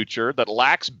the future that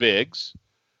lacks bigs.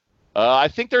 I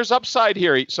think there's upside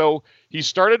here. So he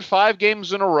started 5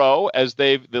 games in a row as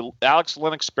the Alex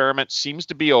Len experiment seems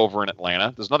to be over in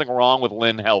Atlanta. There's nothing wrong with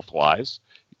Len health-wise.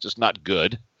 He's just not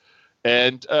good.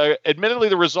 And admittedly,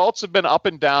 the results have been up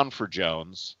and down for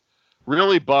Jones.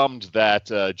 Really bummed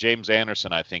that James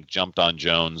Anderson, I think, jumped on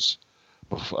Jones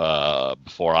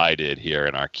before I did here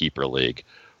in our keeper league.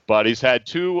 But he's had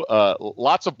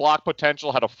lots of block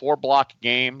potential, had a 4-block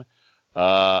game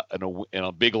and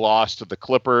a big loss to the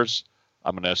Clippers.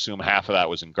 I'm going to assume half of that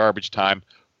was in garbage time.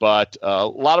 But a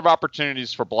lot of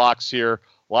opportunities for blocks here,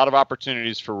 a lot of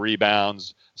opportunities for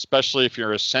rebounds, especially if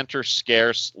you're a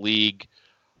center-scarce league.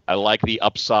 I like the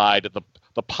upside,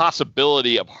 the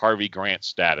possibility of Harvey Grant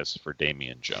status for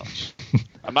Damian Jones.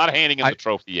 I'm not handing him the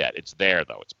trophy yet. It's there,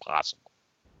 though. It's possible.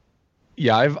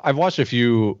 Yeah, I've watched a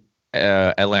few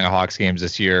Atlanta Hawks games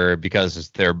this year because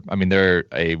they're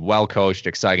a well-coached,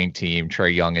 exciting team.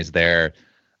 Trae Young is there.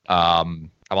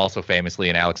 I'm also famously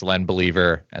an Alex Len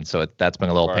believer, and so that's been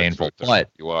a little painful. But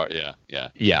you are,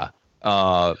 yeah.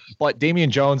 But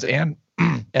Damian Jones and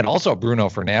also Bruno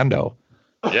Fernando,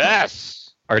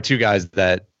 yes, are 2 guys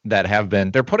that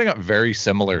they're putting up very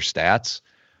similar stats,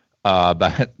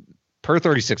 but per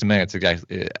 36 minutes,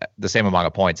 exactly the same amount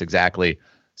of points, exactly.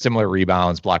 Similar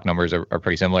rebounds, block numbers are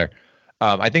pretty similar.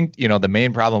 I think, the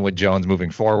main problem with Jones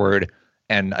moving forward,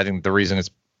 and I think the reason it's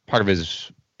part of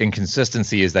his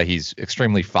inconsistency is that he's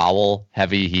extremely foul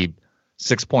heavy. He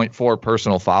 6.4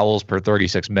 personal fouls per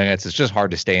 36 minutes. It's just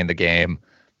hard to stay in the game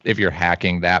if you're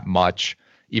hacking that much,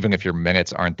 even if your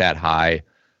minutes aren't that high.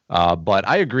 But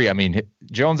I agree. I mean,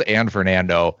 Jones and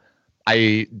Fernando,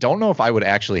 I don't know if I would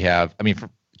actually have. I mean,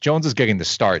 Jones is getting the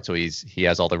start, so he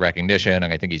has all the recognition,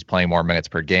 and I think he's playing more minutes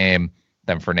per game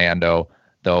than Fernando,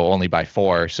 though only by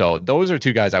 4. So those are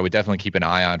 2 guys I would definitely keep an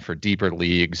eye on for deeper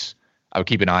leagues. I would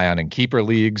keep an eye on in keeper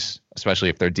leagues, especially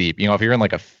if they're deep. If you're in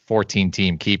like a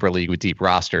 14-team keeper league with deep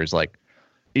rosters, like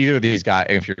either of these guys,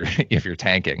 if you're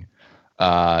tanking,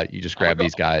 you just grab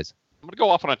these guys. I'm going to go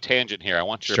off on a tangent here. I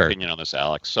want your opinion on this,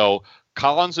 Alex. So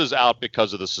Collins is out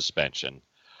because of the suspension.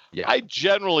 Yeah. I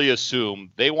generally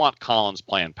assume they want Collins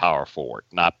playing power forward,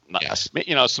 not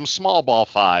some small ball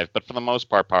 5, but for the most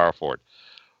part, power forward.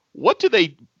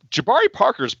 Jabari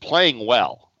Parker's playing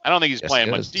well. I don't think he's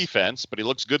playing much defense, but he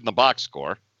looks good in the box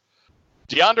score.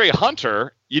 DeAndre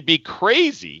Hunter, you'd be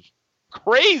crazy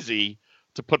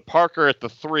to put Parker at the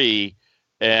 3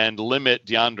 and limit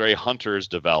DeAndre Hunter's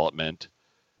development.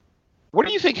 What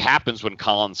do you think happens when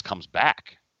Collins comes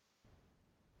back?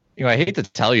 I hate to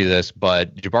tell you this,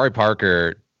 but Jabari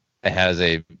Parker has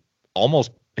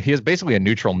basically a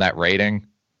neutral net rating,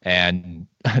 and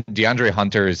DeAndre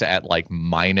Hunter is at like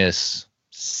minus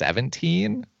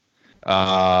 17.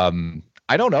 I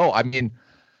don't know. I mean,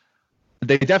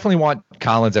 they definitely want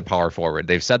Collins at power forward.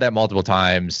 They've said that multiple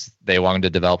times. They want him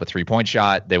to develop a 3-point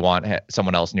shot. They want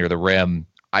someone else near the rim.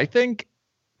 I think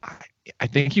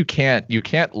you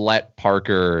can't let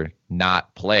Parker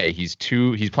not play. He's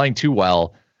playing too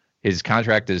well. His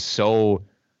contract he's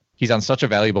on such a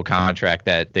valuable contract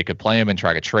that they could play him and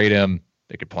try to trade him.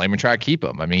 They could play him and try to keep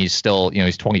him. I mean, he's still,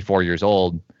 he's 24 years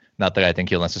old. Not that I think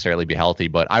he'll necessarily be healthy,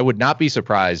 but I would not be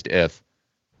surprised if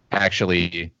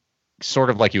actually, sort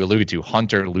of like you alluded to,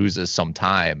 Hunter loses some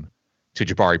time to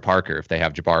Jabari Parker if they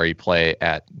have Jabari play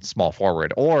at small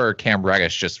forward, or Cam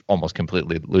Reddish just almost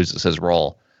completely loses his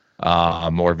role,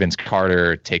 or Vince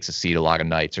Carter takes a seat a lot of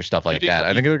nights or stuff like that.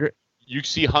 I think you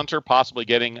see Hunter possibly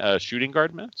getting shooting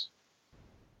guard minutes?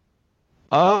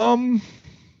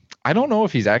 I don't know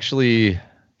if he's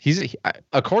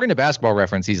according to Basketball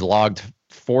Reference, he's logged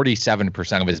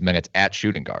 47% of his minutes at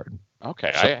shooting guard.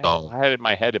 Okay. I had it in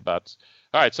my head about,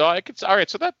 all right. So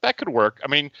that could work. I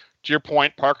mean, to your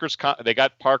point, they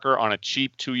got Parker on a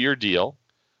cheap 2-year deal,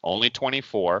 only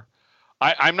 24.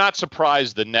 I'm not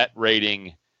surprised the net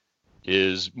rating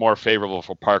is more favorable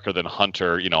for Parker than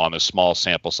Hunter, on a small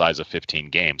sample size of 15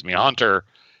 games. I mean, Hunter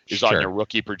is on a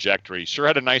rookie trajectory. Sure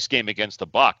had a nice game against the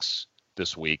Bucks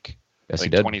this week. Yes, he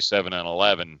did. 27 and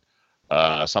 11,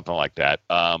 something like that.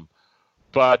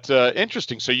 But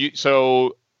interesting.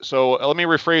 So let me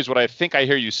rephrase what I think I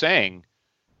hear you saying.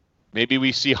 Maybe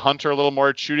we see Hunter a little more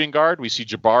at shooting guard. We see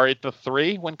Jabari at the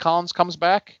 3 when Collins comes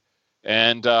back,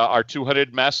 and our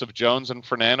two-headed mess of Jones and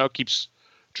Fernando keeps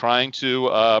trying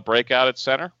to break out at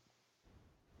center.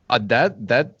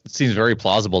 That seems very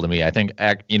plausible to me. I think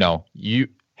you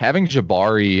having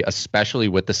Jabari, especially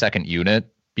with the second unit,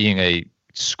 being a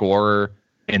scorer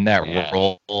in that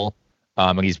role.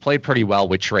 And he's played pretty well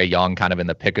with Trae Young kind of in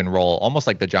the pick and roll, almost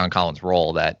like the John Collins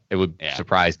role, that it would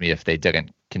surprise me if they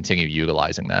didn't continue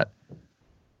utilizing that.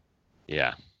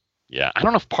 Yeah. Yeah. I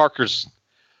don't know if Parker's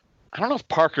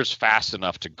fast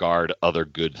enough to guard other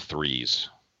good 3s,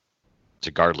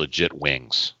 to guard legit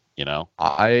wings,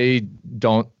 I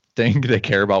don't think they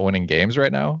care about winning games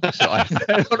right now. So I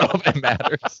don't know if it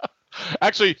matters.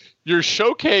 Actually, your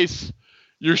showcase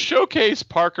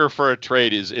Parker for a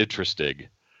trade is interesting.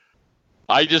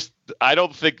 I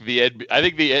don't think I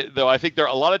think there are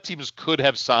a lot of teams could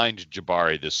have signed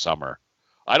Jabari this summer.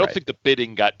 I don't think the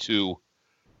bidding got too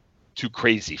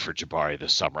crazy for Jabari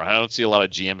this summer. I don't see a lot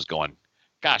of GMs going,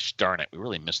 gosh darn it, we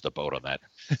really missed the boat on that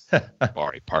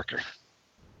Jabari Parker.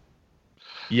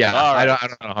 Yeah, right. I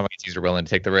don't know how many teams are willing to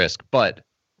take the risk, but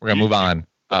we're going to move on.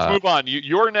 Let's move on.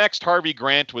 Your next Harvey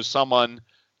Grant was someone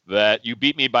that you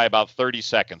beat me by about 30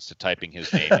 seconds to typing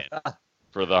his name in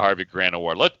for the Harvey Grant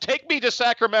Award. Take me to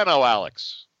Sacramento,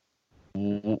 Alex.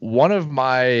 One of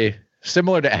my,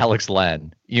 similar to Alex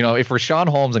Len, if Rashawn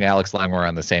Holmes and Alex Len were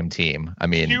on the same team, I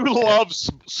mean. You love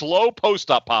slow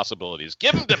post-up possibilities.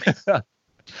 Give them to me.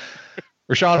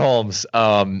 Rashawn Holmes,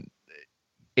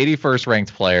 81st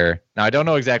ranked player. Now, I don't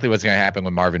know exactly what's going to happen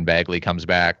when Marvin Bagley comes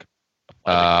back.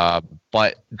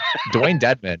 But Dwayne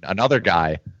Dedmon, another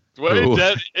guy. Who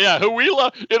we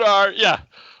love in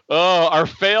our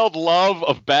failed love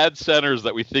of bad centers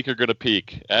that we think are going to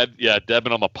peak.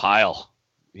 Dedmon on the pile.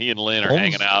 He and Lynn are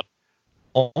hanging out.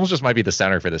 Holmes just might be the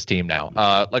center for this team now.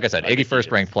 Like I said, 81st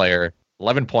ranked player,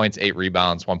 11 points, 8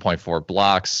 rebounds, 1.4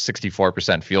 blocks,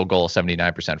 64% field goal,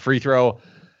 79% free throw.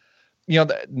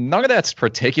 None of that's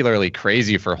particularly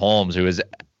crazy for Holmes, who has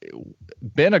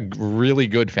been a really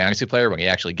good fantasy player when he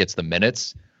actually gets the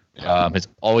minutes. Has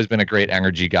always been a great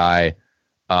energy guy.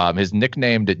 His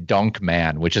nicknamed Dunk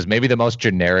Man, which is maybe the most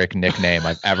generic nickname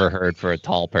I've ever heard for a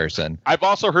tall person. I've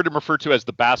also heard him referred to as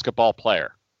the basketball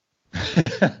player.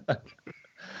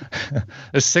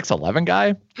 This 6'11"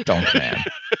 guy, Dunk Man.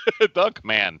 Dunk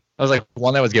Man. That was like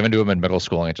one that was given to him in middle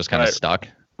school, and it just kind of stuck.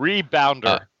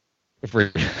 Rebounder.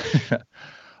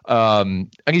 And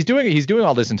he's doing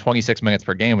all this in 26 minutes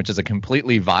per game, which is a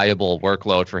completely viable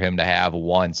workload for him to have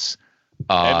once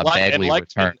Bagley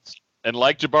returns. And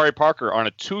like Jabari Parker on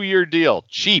a 2-year deal,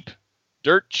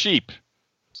 dirt cheap.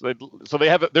 So they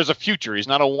have there's a future. He's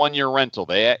not a 1-year rental.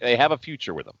 They have a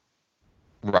future with him.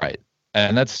 Right.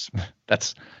 And that's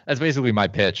basically my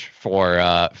pitch for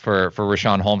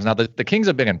Richaun Holmes. Now the Kings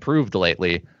have been improved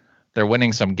lately. They're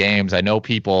winning some games. I know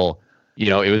people,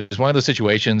 it was one of those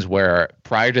situations where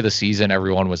prior to the season,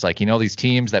 everyone was like, these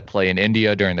teams that play in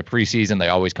India during the preseason, they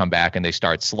always come back and they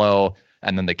start slow.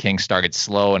 And then the Kings started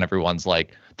slow and everyone's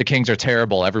like, the Kings are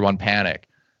terrible. Everyone panic.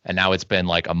 And now it's been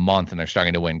like a month and they're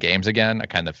starting to win games again. I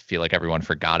kind of feel like everyone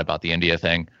forgot about the India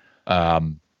thing.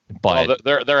 But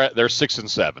they're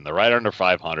 6-7. They're right under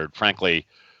 500. Frankly,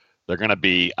 they're going to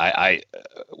be. We're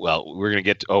going to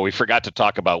get. We forgot to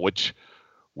talk about which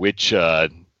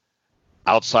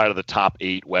outside of the top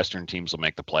 8 Western teams will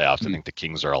make the playoffs. I think the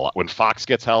Kings are a lot. When Fox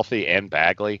gets healthy and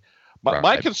Bagley,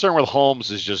 my concern with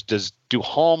Holmes is just do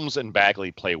Holmes and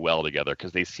Bagley play well together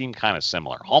because they seem kind of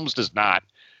similar. Holmes does not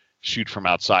shoot from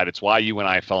outside. It's why you and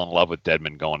I fell in love with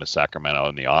Dedmon going to Sacramento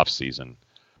in the offseason.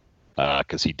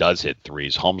 Because he does hit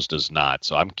threes. Holmes does not.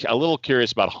 So I'm a little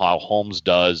curious about how Holmes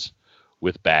does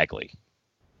with Bagley.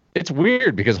 It's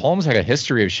weird because Holmes had a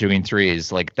history of shooting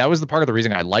threes. Like that was the part of the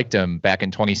reason I liked him back in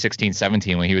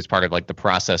 2016-17 when he was part of like the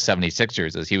process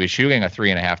 76ers is he was shooting a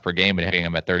 3.5 per game and hitting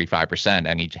him at 35%.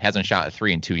 And he hasn't shot a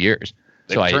 3 in 2 years.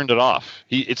 They turned it off.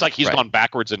 It's like he's gone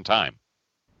backwards in time.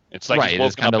 It's like he's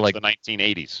woken up into the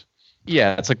 1980s.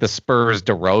 Yeah, it's like the Spurs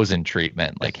DeRozan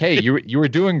treatment. Like, hey, you were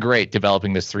doing great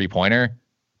developing this 3-pointer.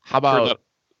 How about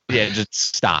just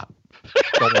stop.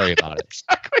 Don't worry about it.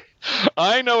 Exactly.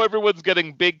 I know everyone's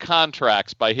getting big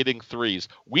contracts by hitting threes.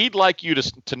 We'd like you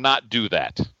to not do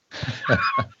that.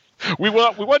 we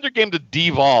want your game to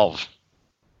devolve.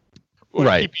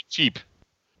 Right. Keep you cheap.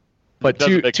 But it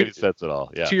doesn't make any sense at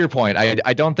all. Yeah. To your point,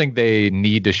 I don't think they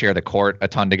need to share the court a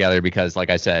ton together because, like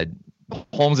I said,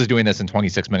 Holmes is doing this in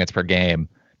 26 minutes per game.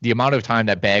 The amount of time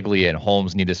that Bagley and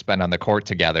Holmes need to spend on the court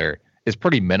together is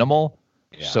pretty minimal.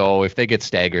 Yeah. So if they get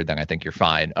staggered, then I think you're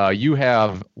fine. You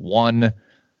have a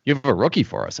rookie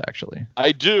for us, actually.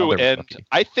 I do, and rookie.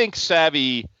 I think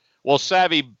savvy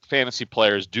fantasy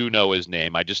players do know his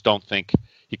name. I just don't think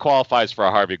he qualifies for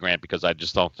a Harvey Grant because I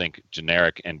just don't think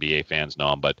generic NBA fans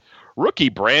know him. But rookie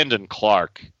Brandon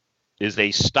Clark is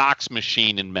a stocks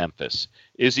machine in Memphis.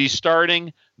 Is he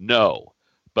starting? No,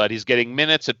 but he's getting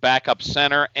minutes at backup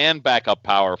center and backup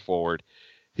power forward.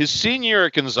 His senior year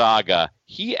at Gonzaga,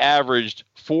 he averaged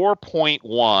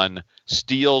 4.1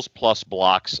 steals plus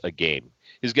blocks a game.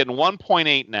 He's getting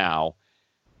 1.8 now.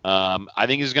 I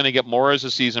think he's going to get more as the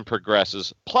season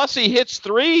progresses. Plus, he hits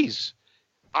threes.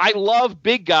 I love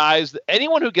big guys.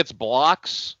 Anyone who gets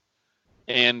blocks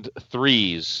and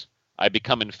threes, I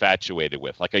become infatuated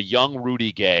with. Like a young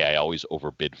Rudy Gay, I always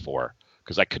overbid for.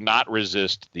 Because I could not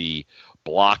resist the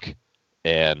block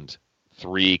and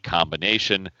 3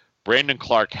 combination. Brandon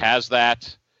Clark has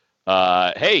that.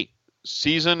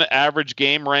 Season average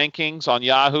game rankings on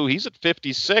Yahoo, he's at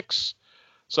 56.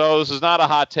 So this is not a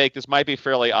hot take. This might be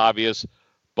fairly obvious,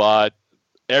 but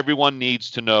everyone needs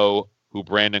to know who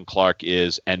Brandon Clark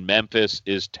is. And Memphis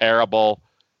is terrible.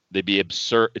 They'd be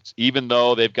absurd. Even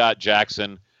though they've got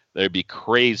Jackson, they'd be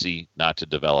crazy not to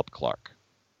develop Clark.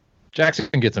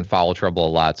 Jackson gets in foul trouble a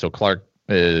lot, so Clark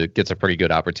gets a pretty good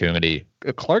opportunity.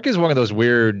 Clark is one of those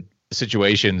weird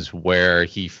situations where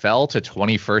he fell to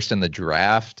 21st in the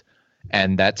draft,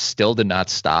 and that still did not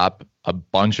stop a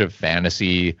bunch of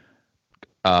fantasy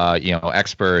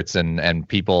experts and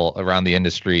people around the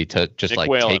industry to just Nick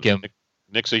Whalen. Take him.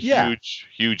 Nick's a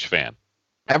huge fan.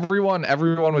 Everyone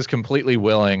was completely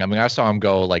willing. I mean, I saw him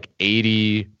go like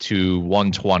 80 to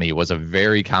 120 was a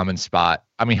very common spot.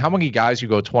 I mean, how many guys who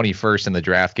go 21st in the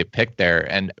draft get picked there?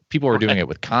 And people were doing it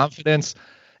with confidence.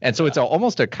 And so it's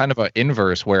almost a kind of an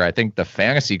inverse where I think the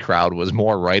fantasy crowd was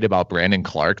more right about Brandon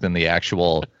Clark than the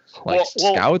actual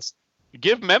scouts.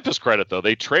 Give Memphis credit, though.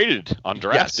 They traded on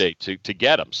draft day to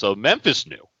get him. So Memphis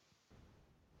knew.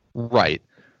 Right.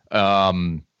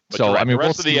 The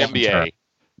rest of the NBA...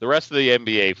 The rest of the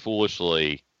NBA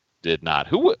foolishly did not.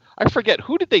 I forget,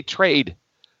 who did they trade?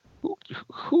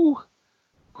 Who?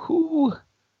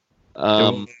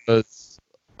 This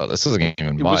isn't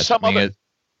even much.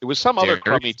 It was some other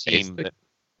crummy team.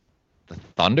 The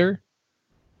Thunder?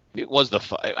 It was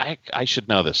I should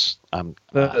know this.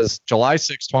 July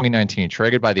 6, 2019,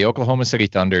 traded by the Oklahoma City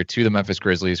Thunder to the Memphis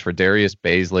Grizzlies for Darius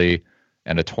Baisley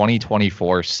and a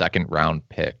 2024 second-round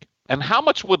pick. And how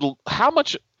much would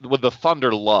the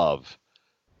Thunder love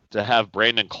to have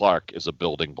Brandon Clark as a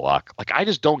building block? Like, I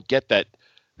just don't get that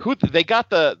Who they got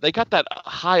that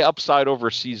high upside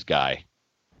overseas guy.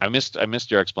 I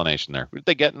missed your explanation there. Who did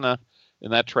they get in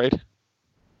that trade?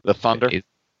 The Thunder?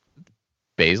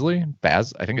 Baisley? I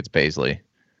think it's Baisley.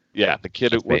 Yeah, the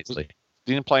kid who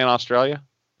didn't play in Australia.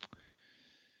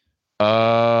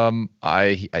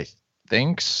 I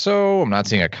think so. I'm not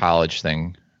seeing a college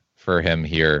thing for him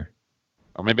here.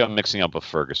 Or maybe I'm mixing up with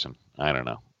Ferguson. I don't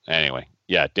know. Anyway,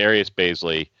 yeah, Darius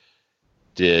Baisley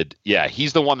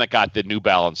he's the one that got the New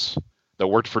Balance, that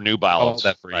worked for New Balance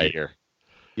for a year.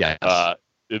 Yeah.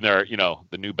 In their,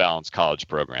 the New Balance college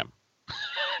program.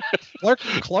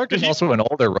 Clark is also an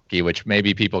older rookie, which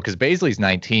maybe because Baisley's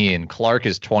 19, Clark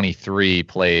is 23,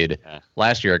 played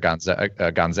last year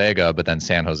at Gonzaga, but then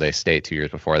San Jose State 2 years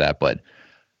before that. But,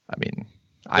 I mean,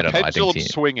 I don't know. I think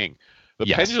swinging.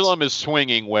 Pendulum is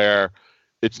swinging where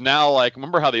it's now like,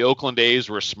 remember how the Oakland A's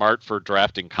were smart for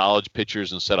drafting college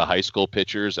pitchers instead of high school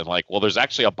pitchers? And there's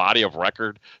actually a body of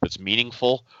record that's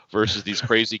meaningful versus these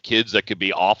crazy kids that could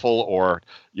be awful or,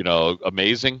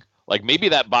 amazing. Like maybe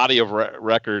that body of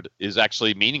record is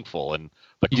actually meaningful, and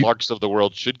the Clarks of the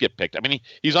world should get picked. I mean,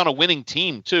 he's on a winning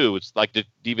team too. It's like the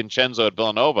DiVincenzo at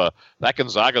Villanova. That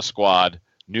Gonzaga squad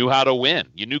knew how to win.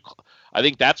 I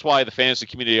think that's why the fantasy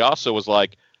community also was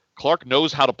like, Clark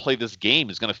knows how to play this game.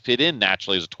 He's going to fit in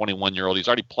naturally as a 21-year-old. He's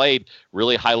already played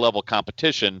really high-level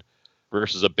competition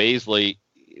versus a Baisley.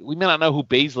 We may not know who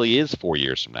Baisley is 4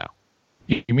 years from now.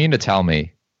 You mean to tell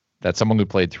me that someone who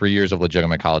played 3 years of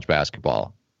legitimate college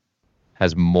basketball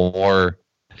has more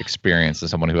experience than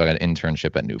someone who had an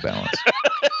internship at New Balance?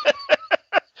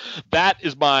 That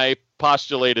is my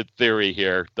postulated theory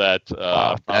here that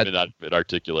probably not been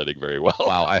articulating very well.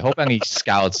 Wow, I hope any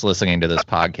scouts listening to this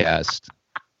podcast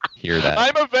hear that.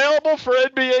 I'm available for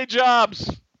NBA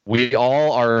jobs. We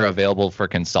all are available for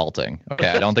consulting. Okay,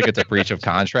 I don't think it's a breach of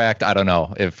contract. I don't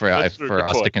know if for us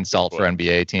to consult for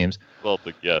NBA teams.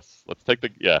 Consulting, yes. Let's take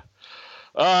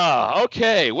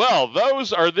okay. Well,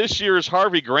 those are this year's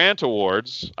Harvey Grant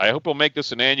Awards. I hope we'll make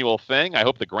this an annual thing. I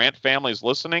hope the Grant family is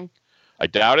listening. I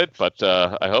doubt it, but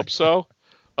I hope so.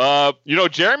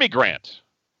 Jeremy Grant,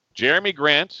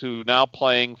 who now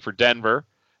playing for Denver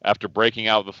after breaking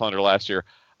out with the Thunder last year.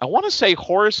 I want to say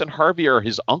Horace and Harvey are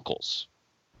his uncles.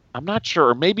 I'm not sure.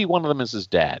 Or maybe one of them is his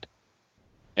dad.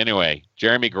 Anyway,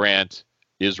 Jeremy Grant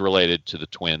is related to the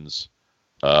twins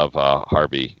of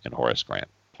Harvey and Horace Grant.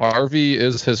 Harvey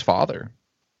is his father.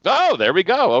 Oh, there we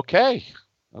go. Okay.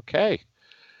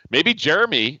 Maybe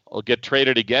Jeremy will get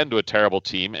traded again to a terrible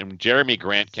team, and Jeremy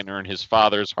Grant can earn his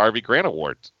father's Harvey Grant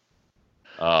Award.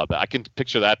 I can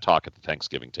picture that talk at the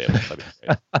Thanksgiving table. That'd be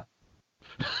great.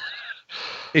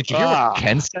 Did you hear what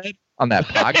Ken said on that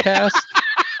podcast?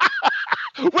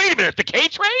 Wait a minute, the K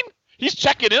Train? He's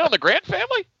checking in on the Grant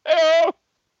family? Hey-o.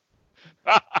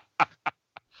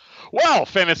 Well,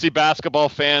 fantasy basketball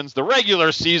fans, the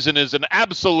regular season is in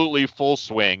absolutely full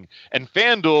swing, and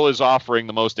FanDuel is offering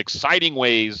the most exciting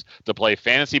ways to play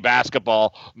fantasy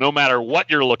basketball no matter what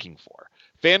you're looking for.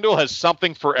 FanDuel has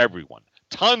something for everyone.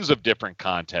 Tons of different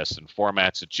contests and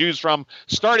formats to choose from,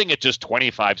 starting at just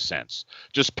 25 cents.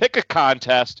 Just pick a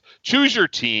contest, choose your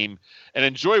team, and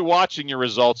enjoy watching your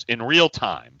results in real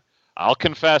time. I'll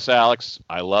confess, Alex,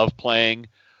 I love playing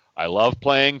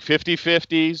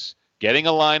 50-50s. Getting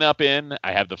a lineup in.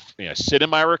 I have sit in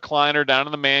my recliner down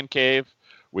in the man cave,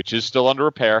 which is still under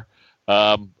repair,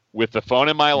 with the phone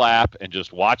in my lap and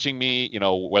just watching me,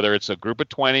 whether it's a group of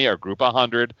 20 or a group of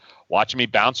 100, watching me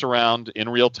bounce around in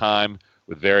real time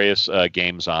with various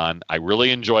games on. I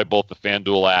really enjoy both the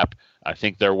FanDuel app. I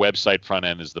think their website front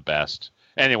end is the best.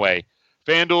 Anyway,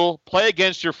 FanDuel, play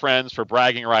against your friends for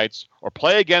bragging rights or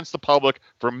play against the public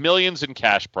for millions in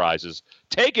cash prizes.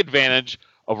 Take advantage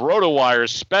of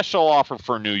RotoWire's special offer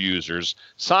for new users.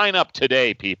 Sign up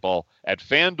today, people, at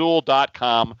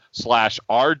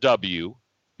FanDuel.com/RW.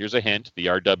 Here's a hint. The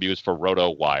RW is for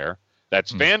RotoWire.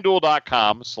 That's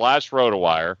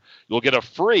FanDuel.com/RotoWire. You'll get a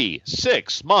free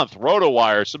 6-month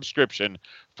RotoWire subscription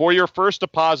for your first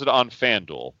deposit on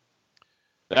FanDuel.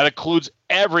 That includes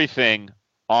everything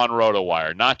on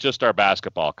RotoWire, not just our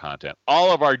basketball content.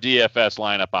 All of our DFS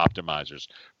lineup optimizers,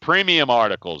 premium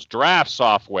articles, draft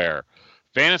software,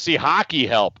 fantasy hockey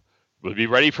help. You'll be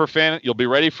ready for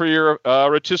your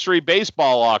rotisserie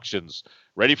baseball auctions.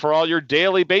 Ready for all your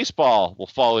daily baseball will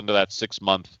fall into that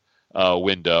 6-month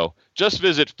window. Just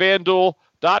visit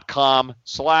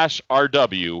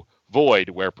FanDuel.com/RW. Void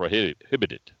where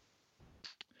prohibited.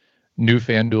 New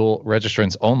FanDuel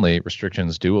registrants only.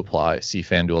 Restrictions do apply. See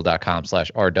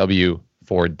FanDuel.com/RW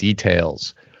for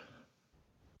details.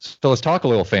 So let's talk a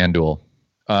little FanDuel.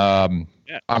 I'm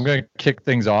going to kick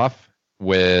things off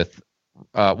with,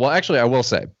 I will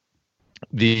say,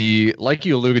 Like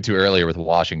you alluded to earlier with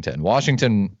Washington.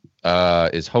 Washington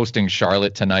is hosting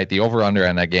Charlotte tonight. The over-under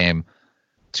on that game,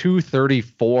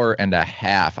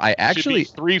 234.5. I actually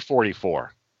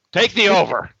 344. Take the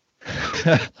over.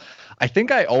 I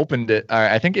think I opened it.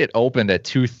 I think it opened at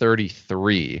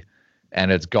 233,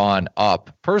 and it's gone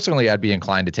up. Personally, I'd be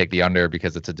inclined to take the under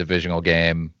because it's a divisional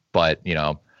game. But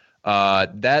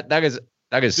that is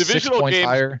divisional 6 points games,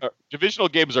 higher. Divisional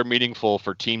games are meaningful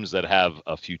for teams that have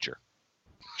a future.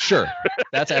 Sure,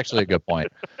 that's actually a good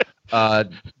point.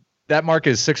 That mark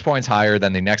is 6 points higher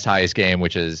than the next highest game,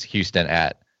 which is Houston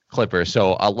at Clippers.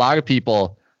 So a lot of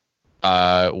people,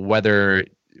 a lot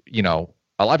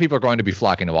of people are going to be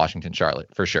flocking to Washington,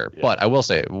 Charlotte for sure. Yeah. But I will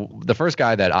say the first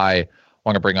guy that I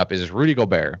want to bring up is Rudy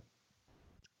Gobert.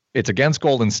 It's against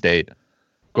Golden State.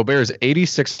 Gobert is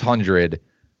 8,600,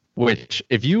 which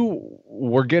if you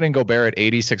were getting Gobert at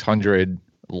 8,600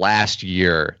 last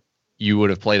year, you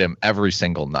would have played him every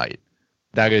single night.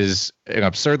 That is an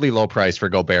absurdly low price for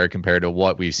Gobert compared to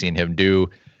what we've seen him do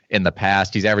in the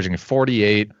past. He's averaging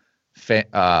 48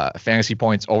 fantasy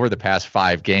points over the past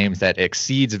 5 games. That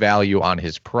exceeds value on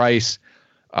his price.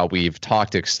 We've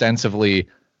talked extensively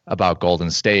about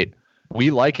Golden State.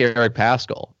 We like Eric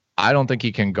Paschall. I don't think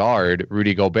he can guard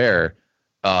Rudy Gobert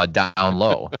down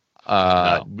low.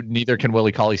 No. Neither can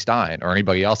Willie Cauley-Stein or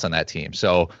anybody else on that team.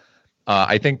 So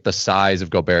I think the size of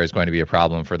Gobert is going to be a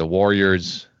problem for the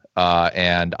Warriors.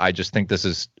 And I just think this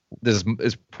is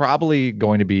probably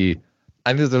going to be,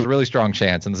 I think there's a really strong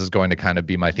chance, and this is going to kind of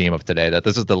be my theme of today, that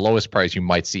this is the lowest price you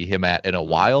might see him at in a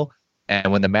while.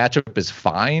 And when the matchup is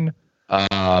fine,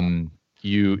 I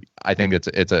think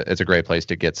it's a great place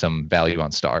to get some value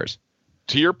on stars.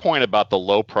 To your point about the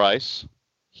low price,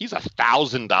 he's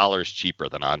 $1,000 cheaper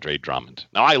than Andre Drummond.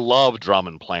 Now, I love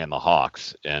Drummond playing the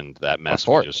Hawks and that mess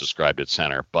we just described at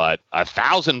center, but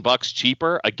 $1,000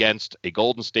 cheaper against a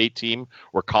Golden State team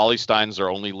where Cauley-Stein's their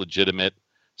only legitimate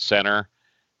center,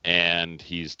 and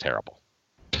he's terrible.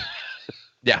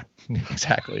 Yeah,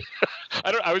 exactly.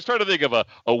 I was trying to think of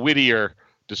a wittier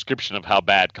description of how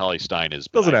bad Cauley-Stein is.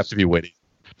 Doesn't have to be witty.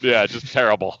 Yeah, just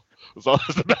terrible.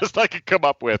 That's the best I could come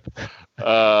up with.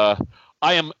 I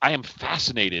am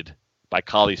fascinated by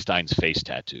Cauley-Stein's face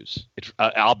tattoos.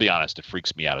 I'll be honest, it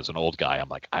freaks me out as an old guy. I'm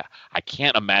like, I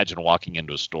can't imagine walking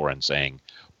into a store and saying,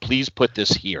 "Please put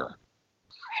this here."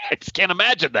 I just can't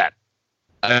imagine that.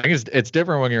 I think it's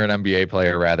different when you're an NBA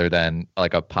player rather than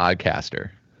like a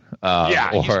podcaster.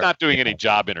 He's not doing any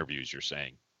job interviews, you're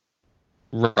saying.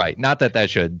 Right. Not that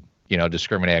should,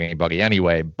 discriminate anybody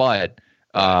anyway, but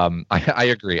I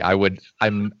agree.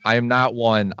 I'm not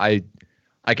one. I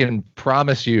can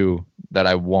promise you that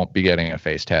I won't be getting a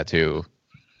face tattoo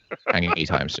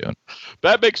anytime soon.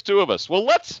 That makes 2 of us. Well,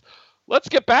 let's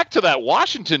get back to that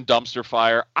Washington dumpster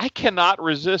fire. I cannot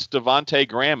resist Devontae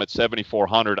Graham at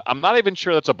 7,400. I'm not even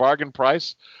sure that's a bargain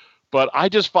price, but I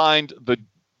just find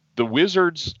the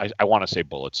Wizards. I want to say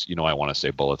Bullets. I want to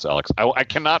say Bullets, Alex. I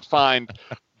cannot find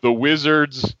the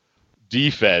Wizards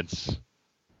defense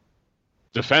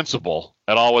defensible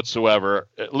at all whatsoever.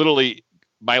 Literally,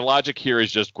 my logic here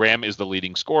is just Graham is the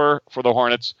leading scorer for the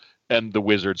Hornets, and the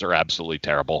Wizards are absolutely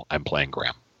terrible. I'm playing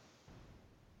Graham.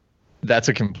 That's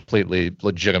a completely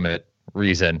legitimate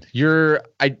reason. You're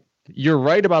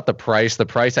right about the price. The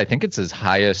price, I think it's his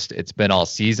highest it's been all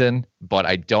season, but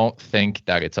I don't think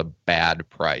that it's a bad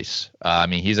price.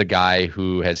 He's a guy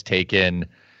who has taken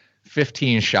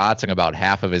 15 shots in about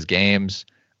half of his games.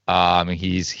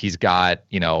 He's got,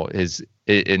 his,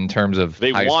 in terms of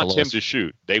they want him to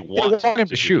shoot. They want him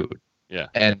to shoot. Yeah.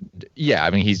 And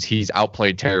he's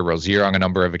outplayed Terry Rozier on a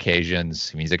number of occasions.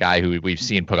 He's a guy who we've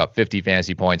seen put up 50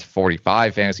 fantasy points,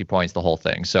 45 fantasy points, the whole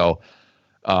thing. So,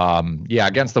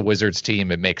 against the Wizards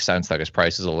team, it makes sense that his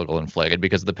price is a little inflated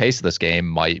because the pace of this game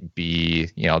might be,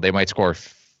 they might score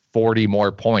 40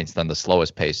 more points than the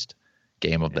slowest paced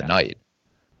game of the night.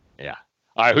 Yeah.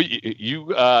 All right.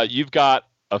 You've got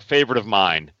a favorite of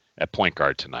mine at point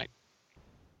guard tonight.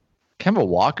 Kemba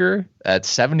Walker at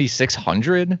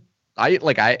 7,600.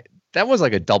 That was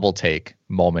like a double take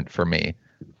moment for me.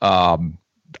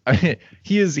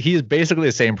 He is basically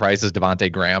the same price as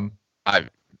Devontae Graham.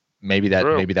 Maybe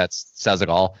that says it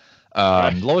all.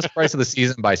 Lowest price of the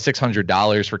season by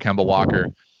 $600 for Kemba Walker.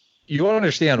 You don't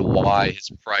understand why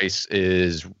his price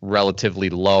is relatively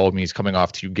low. He's coming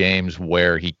off 2 games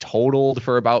where he totaled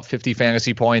for about 50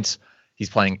 fantasy points. He's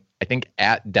playing, I think,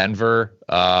 at Denver,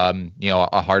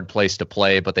 a hard place to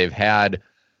play, but they've had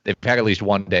at least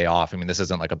one day off. This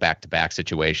isn't like a back-to-back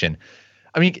situation.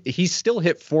 He's still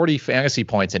hit 40 fantasy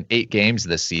points in 8 games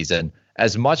this season.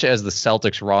 As much as the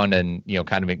Celtics run and,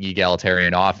 kind of an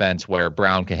egalitarian offense where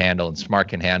Brown can handle and Smart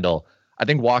can handle, I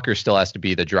think Walker still has to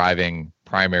be the driving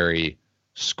primary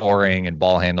scoring and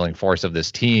ball handling force of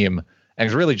this team. And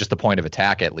it's really just the point of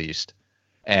attack, at least.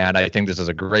 And I think this is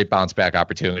a great bounce back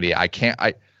opportunity.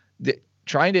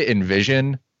 Trying to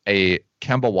envision a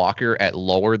Kemba Walker at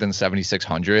lower than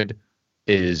 7,600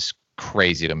 is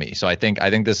crazy to me. So I think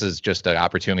this is just an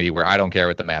opportunity where I don't care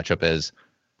what the matchup is.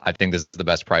 I think this is the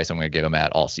best price I'm going to give him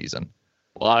at all season.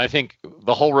 Well, I think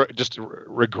the whole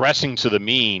regressing to the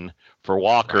mean for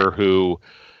Walker, who,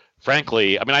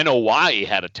 frankly, I mean, I know why he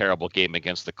had a terrible game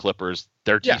against the Clippers.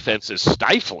 Their defense is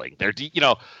stifling.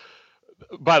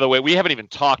 By the way, we haven't even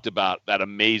talked about that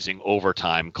amazing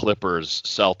overtime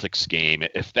Clippers-Celtics game.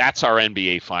 If that's our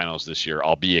NBA Finals this year,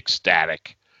 I'll be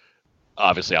ecstatic.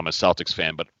 Obviously, I'm a Celtics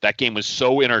fan, but that game was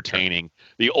so entertaining.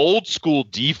 The old school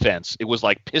defense, it was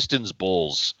like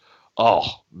Pistons-Bulls. Oh,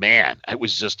 man, it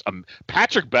was just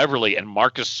Patrick Beverley and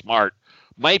Marcus Smart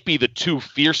might be the two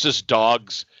fiercest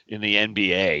dogs in the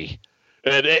NBA.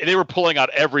 And they were pulling out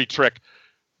every trick.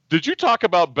 Did you talk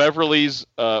about Beverley's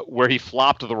where he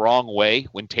flopped the wrong way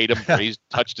when Tatum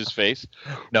touched his face?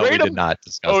 No, we did not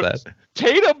discuss that.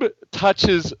 Tatum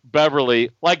touches Beverley,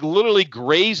 like literally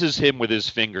grazes him with his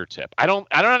fingertip. I'm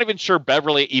not even sure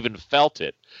Beverley even felt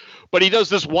it. But he does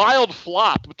this wild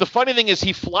flop. But the funny thing is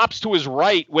he flops to his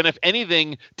right when, if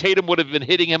anything, Tatum would have been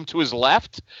hitting him to his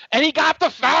left. And he got the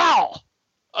foul.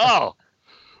 Oh.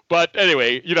 But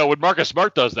anyway, when Marcus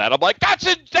Smart does that, I'm like, that's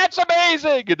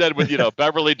amazing. And then when,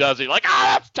 Beverly does it, like,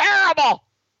 that's terrible.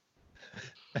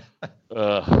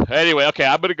 Anyway, okay,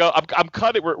 I'm going to go. I'm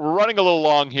cutting. We're running a little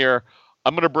long here.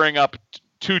 I'm going to bring up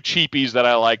two cheapies that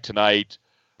I like tonight.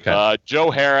 Okay.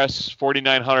 Joe Harris,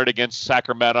 4,900 against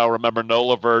Sacramento. Remember, no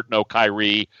LeVert, no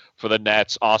Kyrie for the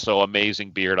Nets. Also,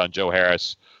 amazing beard on Joe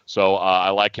Harris. So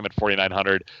I like him at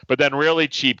 4,900. But then really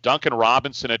cheap, Duncan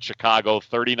Robinson at Chicago,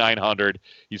 3,900.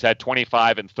 He's had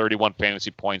 25 and 31 fantasy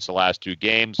points the last two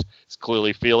games. He's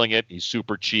clearly feeling it. He's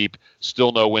super cheap.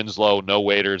 Still no Winslow, no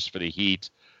waiters for the Heat.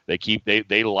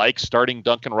 They like starting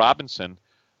Duncan Robinson.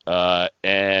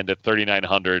 And at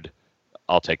 3,900,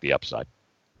 I'll take the upside.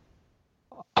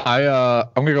 I'm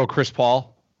gonna go Chris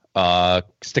Paul.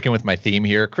 Sticking with my theme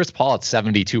here, Chris Paul at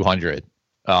 7,200.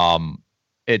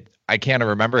 I can't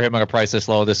remember him on a price this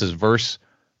low. This is versus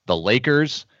the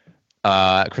Lakers.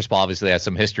 Chris Paul obviously has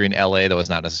some history in LA, though it's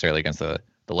not necessarily against the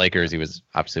Lakers. He was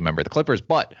obviously a member of the Clippers,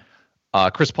 but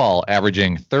Chris Paul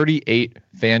averaging 38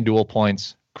 FanDuel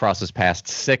points across his past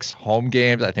 6 home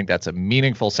games. I think that's a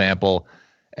meaningful sample.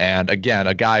 And again,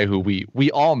 a guy who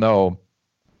we all know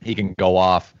he can go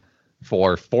off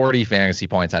for 40 fantasy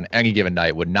points on any given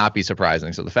night would not be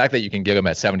surprising. So the fact that you can get him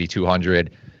at 7,200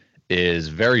 is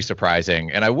very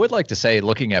surprising. And I would like to say,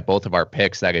 looking at both of our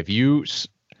picks, that I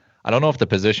don't know if the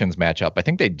positions match up. I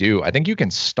think they do. I think you can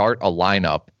start a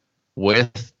lineup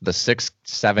with the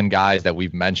 6-7 guys that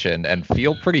we've mentioned and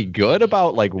feel pretty good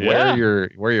about where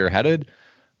you're headed.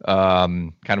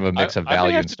 Kind of a mix of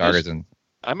value and starters.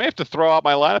 I may have to throw out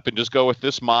my lineup and just go with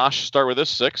this mosh, start with this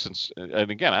 6.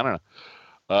 And again, I don't know.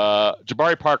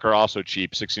 Jabari Parker also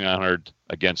cheap, 6,900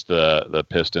 against the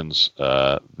Pistons. They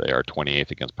are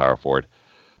 28th against power forward.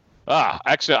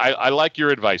 Actually, I like your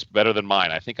advice better than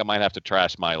mine. I think I might have to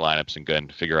trash my lineups and go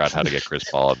and figure out how to get Chris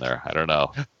Paul in there. I don't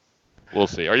know. We'll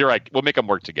see. Or you're right. We'll make them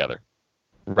work together.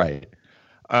 Right.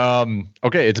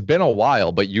 Okay, it's been a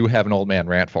while, but you have an old man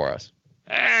rant for us.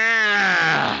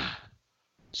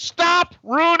 Stop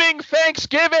ruining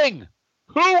Thanksgiving!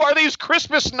 Who are these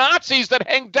Christmas Nazis that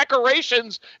hang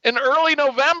decorations in early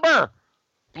November?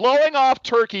 Blowing off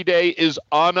Turkey Day is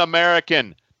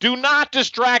un-American. Do not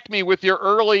distract me with your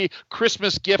early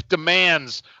Christmas gift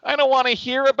demands. I don't want to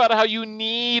hear about how you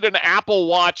need an Apple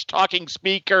Watch talking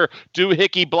speaker,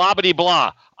 doohickey, blah-bitty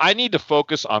blah. I need to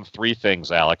focus on 3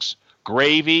 things, Alex.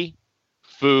 Gravy,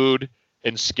 food,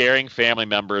 and scaring family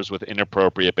members with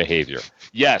inappropriate behavior.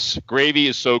 Yes, gravy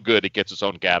is so good it gets its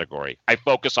own category. I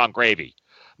focus on gravy.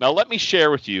 Now let me share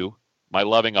with you, my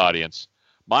loving audience,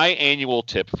 my annual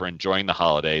tip for enjoying the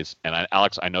holidays, and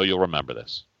Alex, I know you'll remember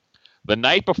this. The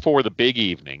night before the big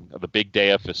evening, of the big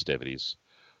day of festivities,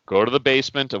 go to the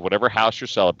basement of whatever house you're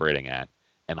celebrating at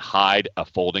and hide a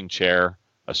folding chair,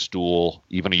 a stool,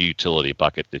 even a utility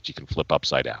bucket that you can flip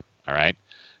upside down, all right?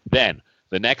 Then,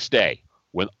 the next day,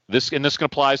 when this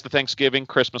applies to Thanksgiving,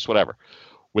 Christmas, whatever.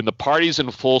 When the party's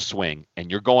in full swing and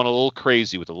you're going a little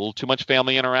crazy with a little too much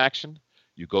family interaction,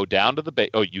 you go down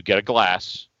to you get a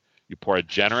glass, you pour a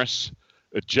generous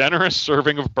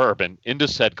serving of bourbon into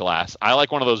said glass. I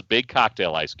like one of those big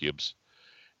cocktail ice cubes.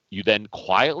 You then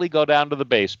quietly go down to the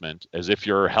basement as if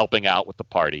you're helping out with the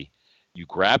party. You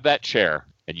grab that chair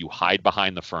and you hide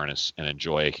behind the furnace and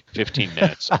enjoy 15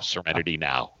 minutes of Serenity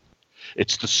Now.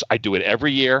 I do it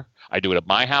every year. I do it at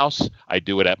my house. I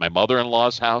do it at my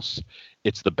mother-in-law's house.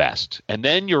 It's the best. And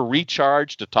then you're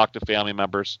recharged to talk to family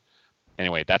members.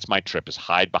 Anyway, that's my trip, is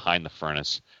hide behind the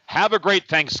furnace. Have a great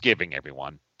Thanksgiving,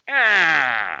 everyone.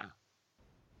 Ah!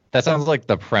 That sounds like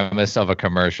the premise of a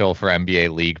commercial for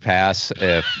NBA League Pass.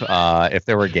 If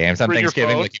there were games on Bring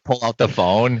Thanksgiving, like you pull out the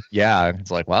phone. Yeah,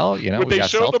 it's like, well, you know, would we they got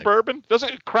show Celtics. the bourbon?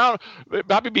 Doesn't it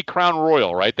probably be Crown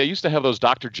Royal, right? They used to have those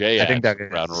Dr. J ads. I think that is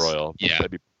Crown Royal.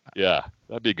 Yeah.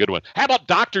 That'd be a good one. How about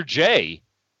Dr. J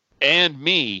and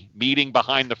me meeting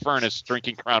behind the furnace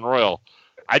drinking Crown Royal?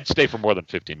 I'd stay for more than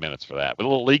 15 minutes for that with a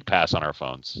little League Pass on our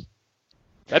phones.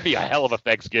 That'd be a hell of a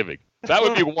Thanksgiving. That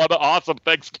would be one awesome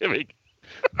Thanksgiving.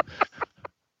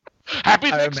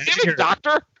 Happy Thanksgiving,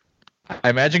 Doctor. I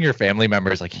imagine your family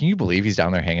members like, can you believe he's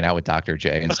down there hanging out with Dr.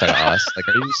 J instead of us? Like,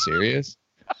 are you serious?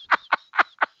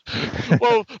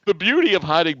 Well, the beauty of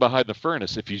hiding behind the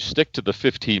furnace, if you stick to the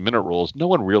 15-minute rules, no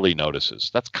one really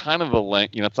notices. That's kind of the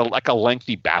length. You know, it's like a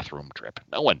lengthy bathroom trip.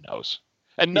 No one knows,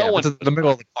 and no one's in the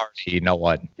middle of the party. No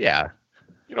one. Yeah,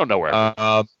 you don't know where.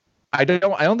 I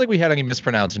don't think we had any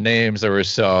mispronounced names. There were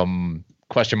some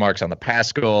question marks on the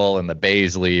Pascal and the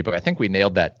Baisley, but I think we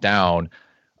nailed that down.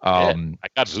 I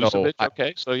got Vucevic.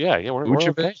 Okay, so yeah, we're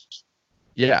okay.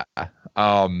 Yeah.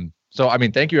 So I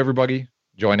mean, thank you everybody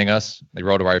joining us, the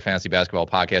RotoWire Fantasy Basketball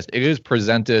Podcast. It is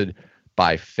presented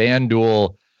by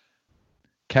FanDuel.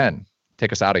 Ken,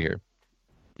 take us out of here.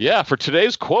 Yeah, for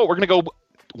today's quote, we're going to go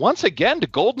once again to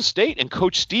Golden State and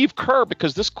Coach Steve Kerr,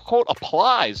 because this quote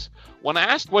applies. When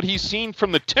asked what he's seen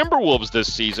from the Timberwolves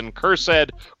this season, Kerr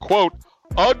said, quote,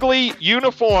 "Ugly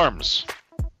uniforms.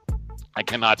 I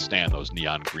cannot stand those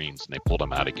neon greens," and they pulled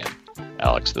them out again,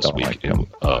 Alex, this week.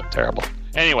 Oh, terrible.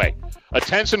 Anyway,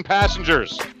 attention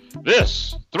passengers.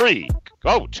 This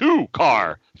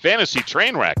 2-car fantasy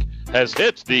train wreck has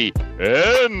hit the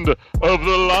end of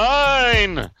the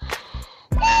line.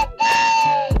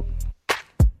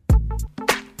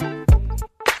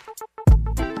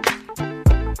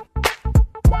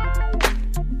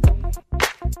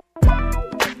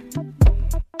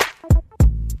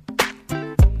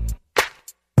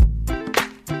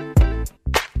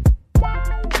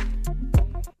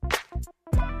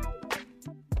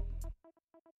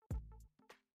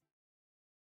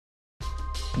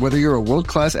 Whether you're a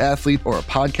world-class athlete or a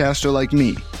podcaster like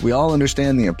me, we all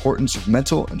understand the importance of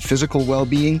mental and physical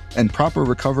well-being and proper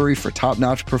recovery for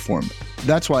top-notch performance.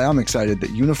 That's why I'm excited that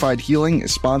Unified Healing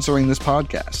is sponsoring this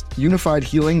podcast. Unified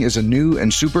Healing is a new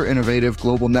and super innovative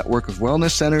global network of wellness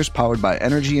centers powered by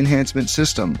Energy Enhancement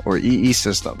System, or EE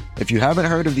System. If you haven't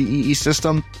heard of the EE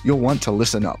System, you'll want to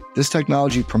listen up. This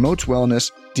technology promotes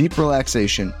wellness, deep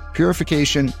relaxation,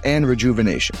 purification, and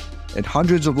rejuvenation. At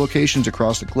hundreds of locations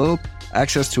across the globe,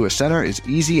 access to a center is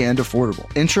easy and affordable.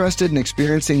 Interested in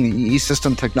experiencing the EE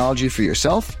System technology for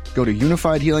yourself? Go to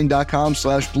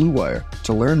unifiedhealing.com/bluewire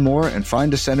to learn more and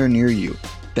find a center near you.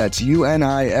 That's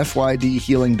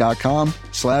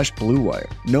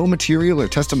unifydhealing.com/bluewire. No material or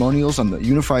testimonials on the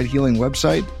Unified Healing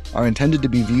website are intended to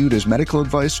be viewed as medical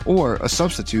advice or a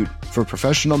substitute for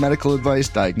professional medical advice,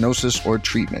 diagnosis, or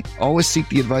treatment. Always seek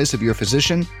the advice of your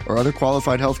physician or other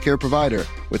qualified healthcare provider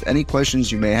with any questions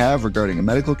you may have regarding a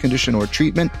medical condition or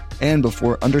treatment, and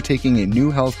before undertaking a new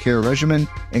healthcare regimen,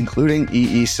 including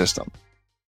EE System.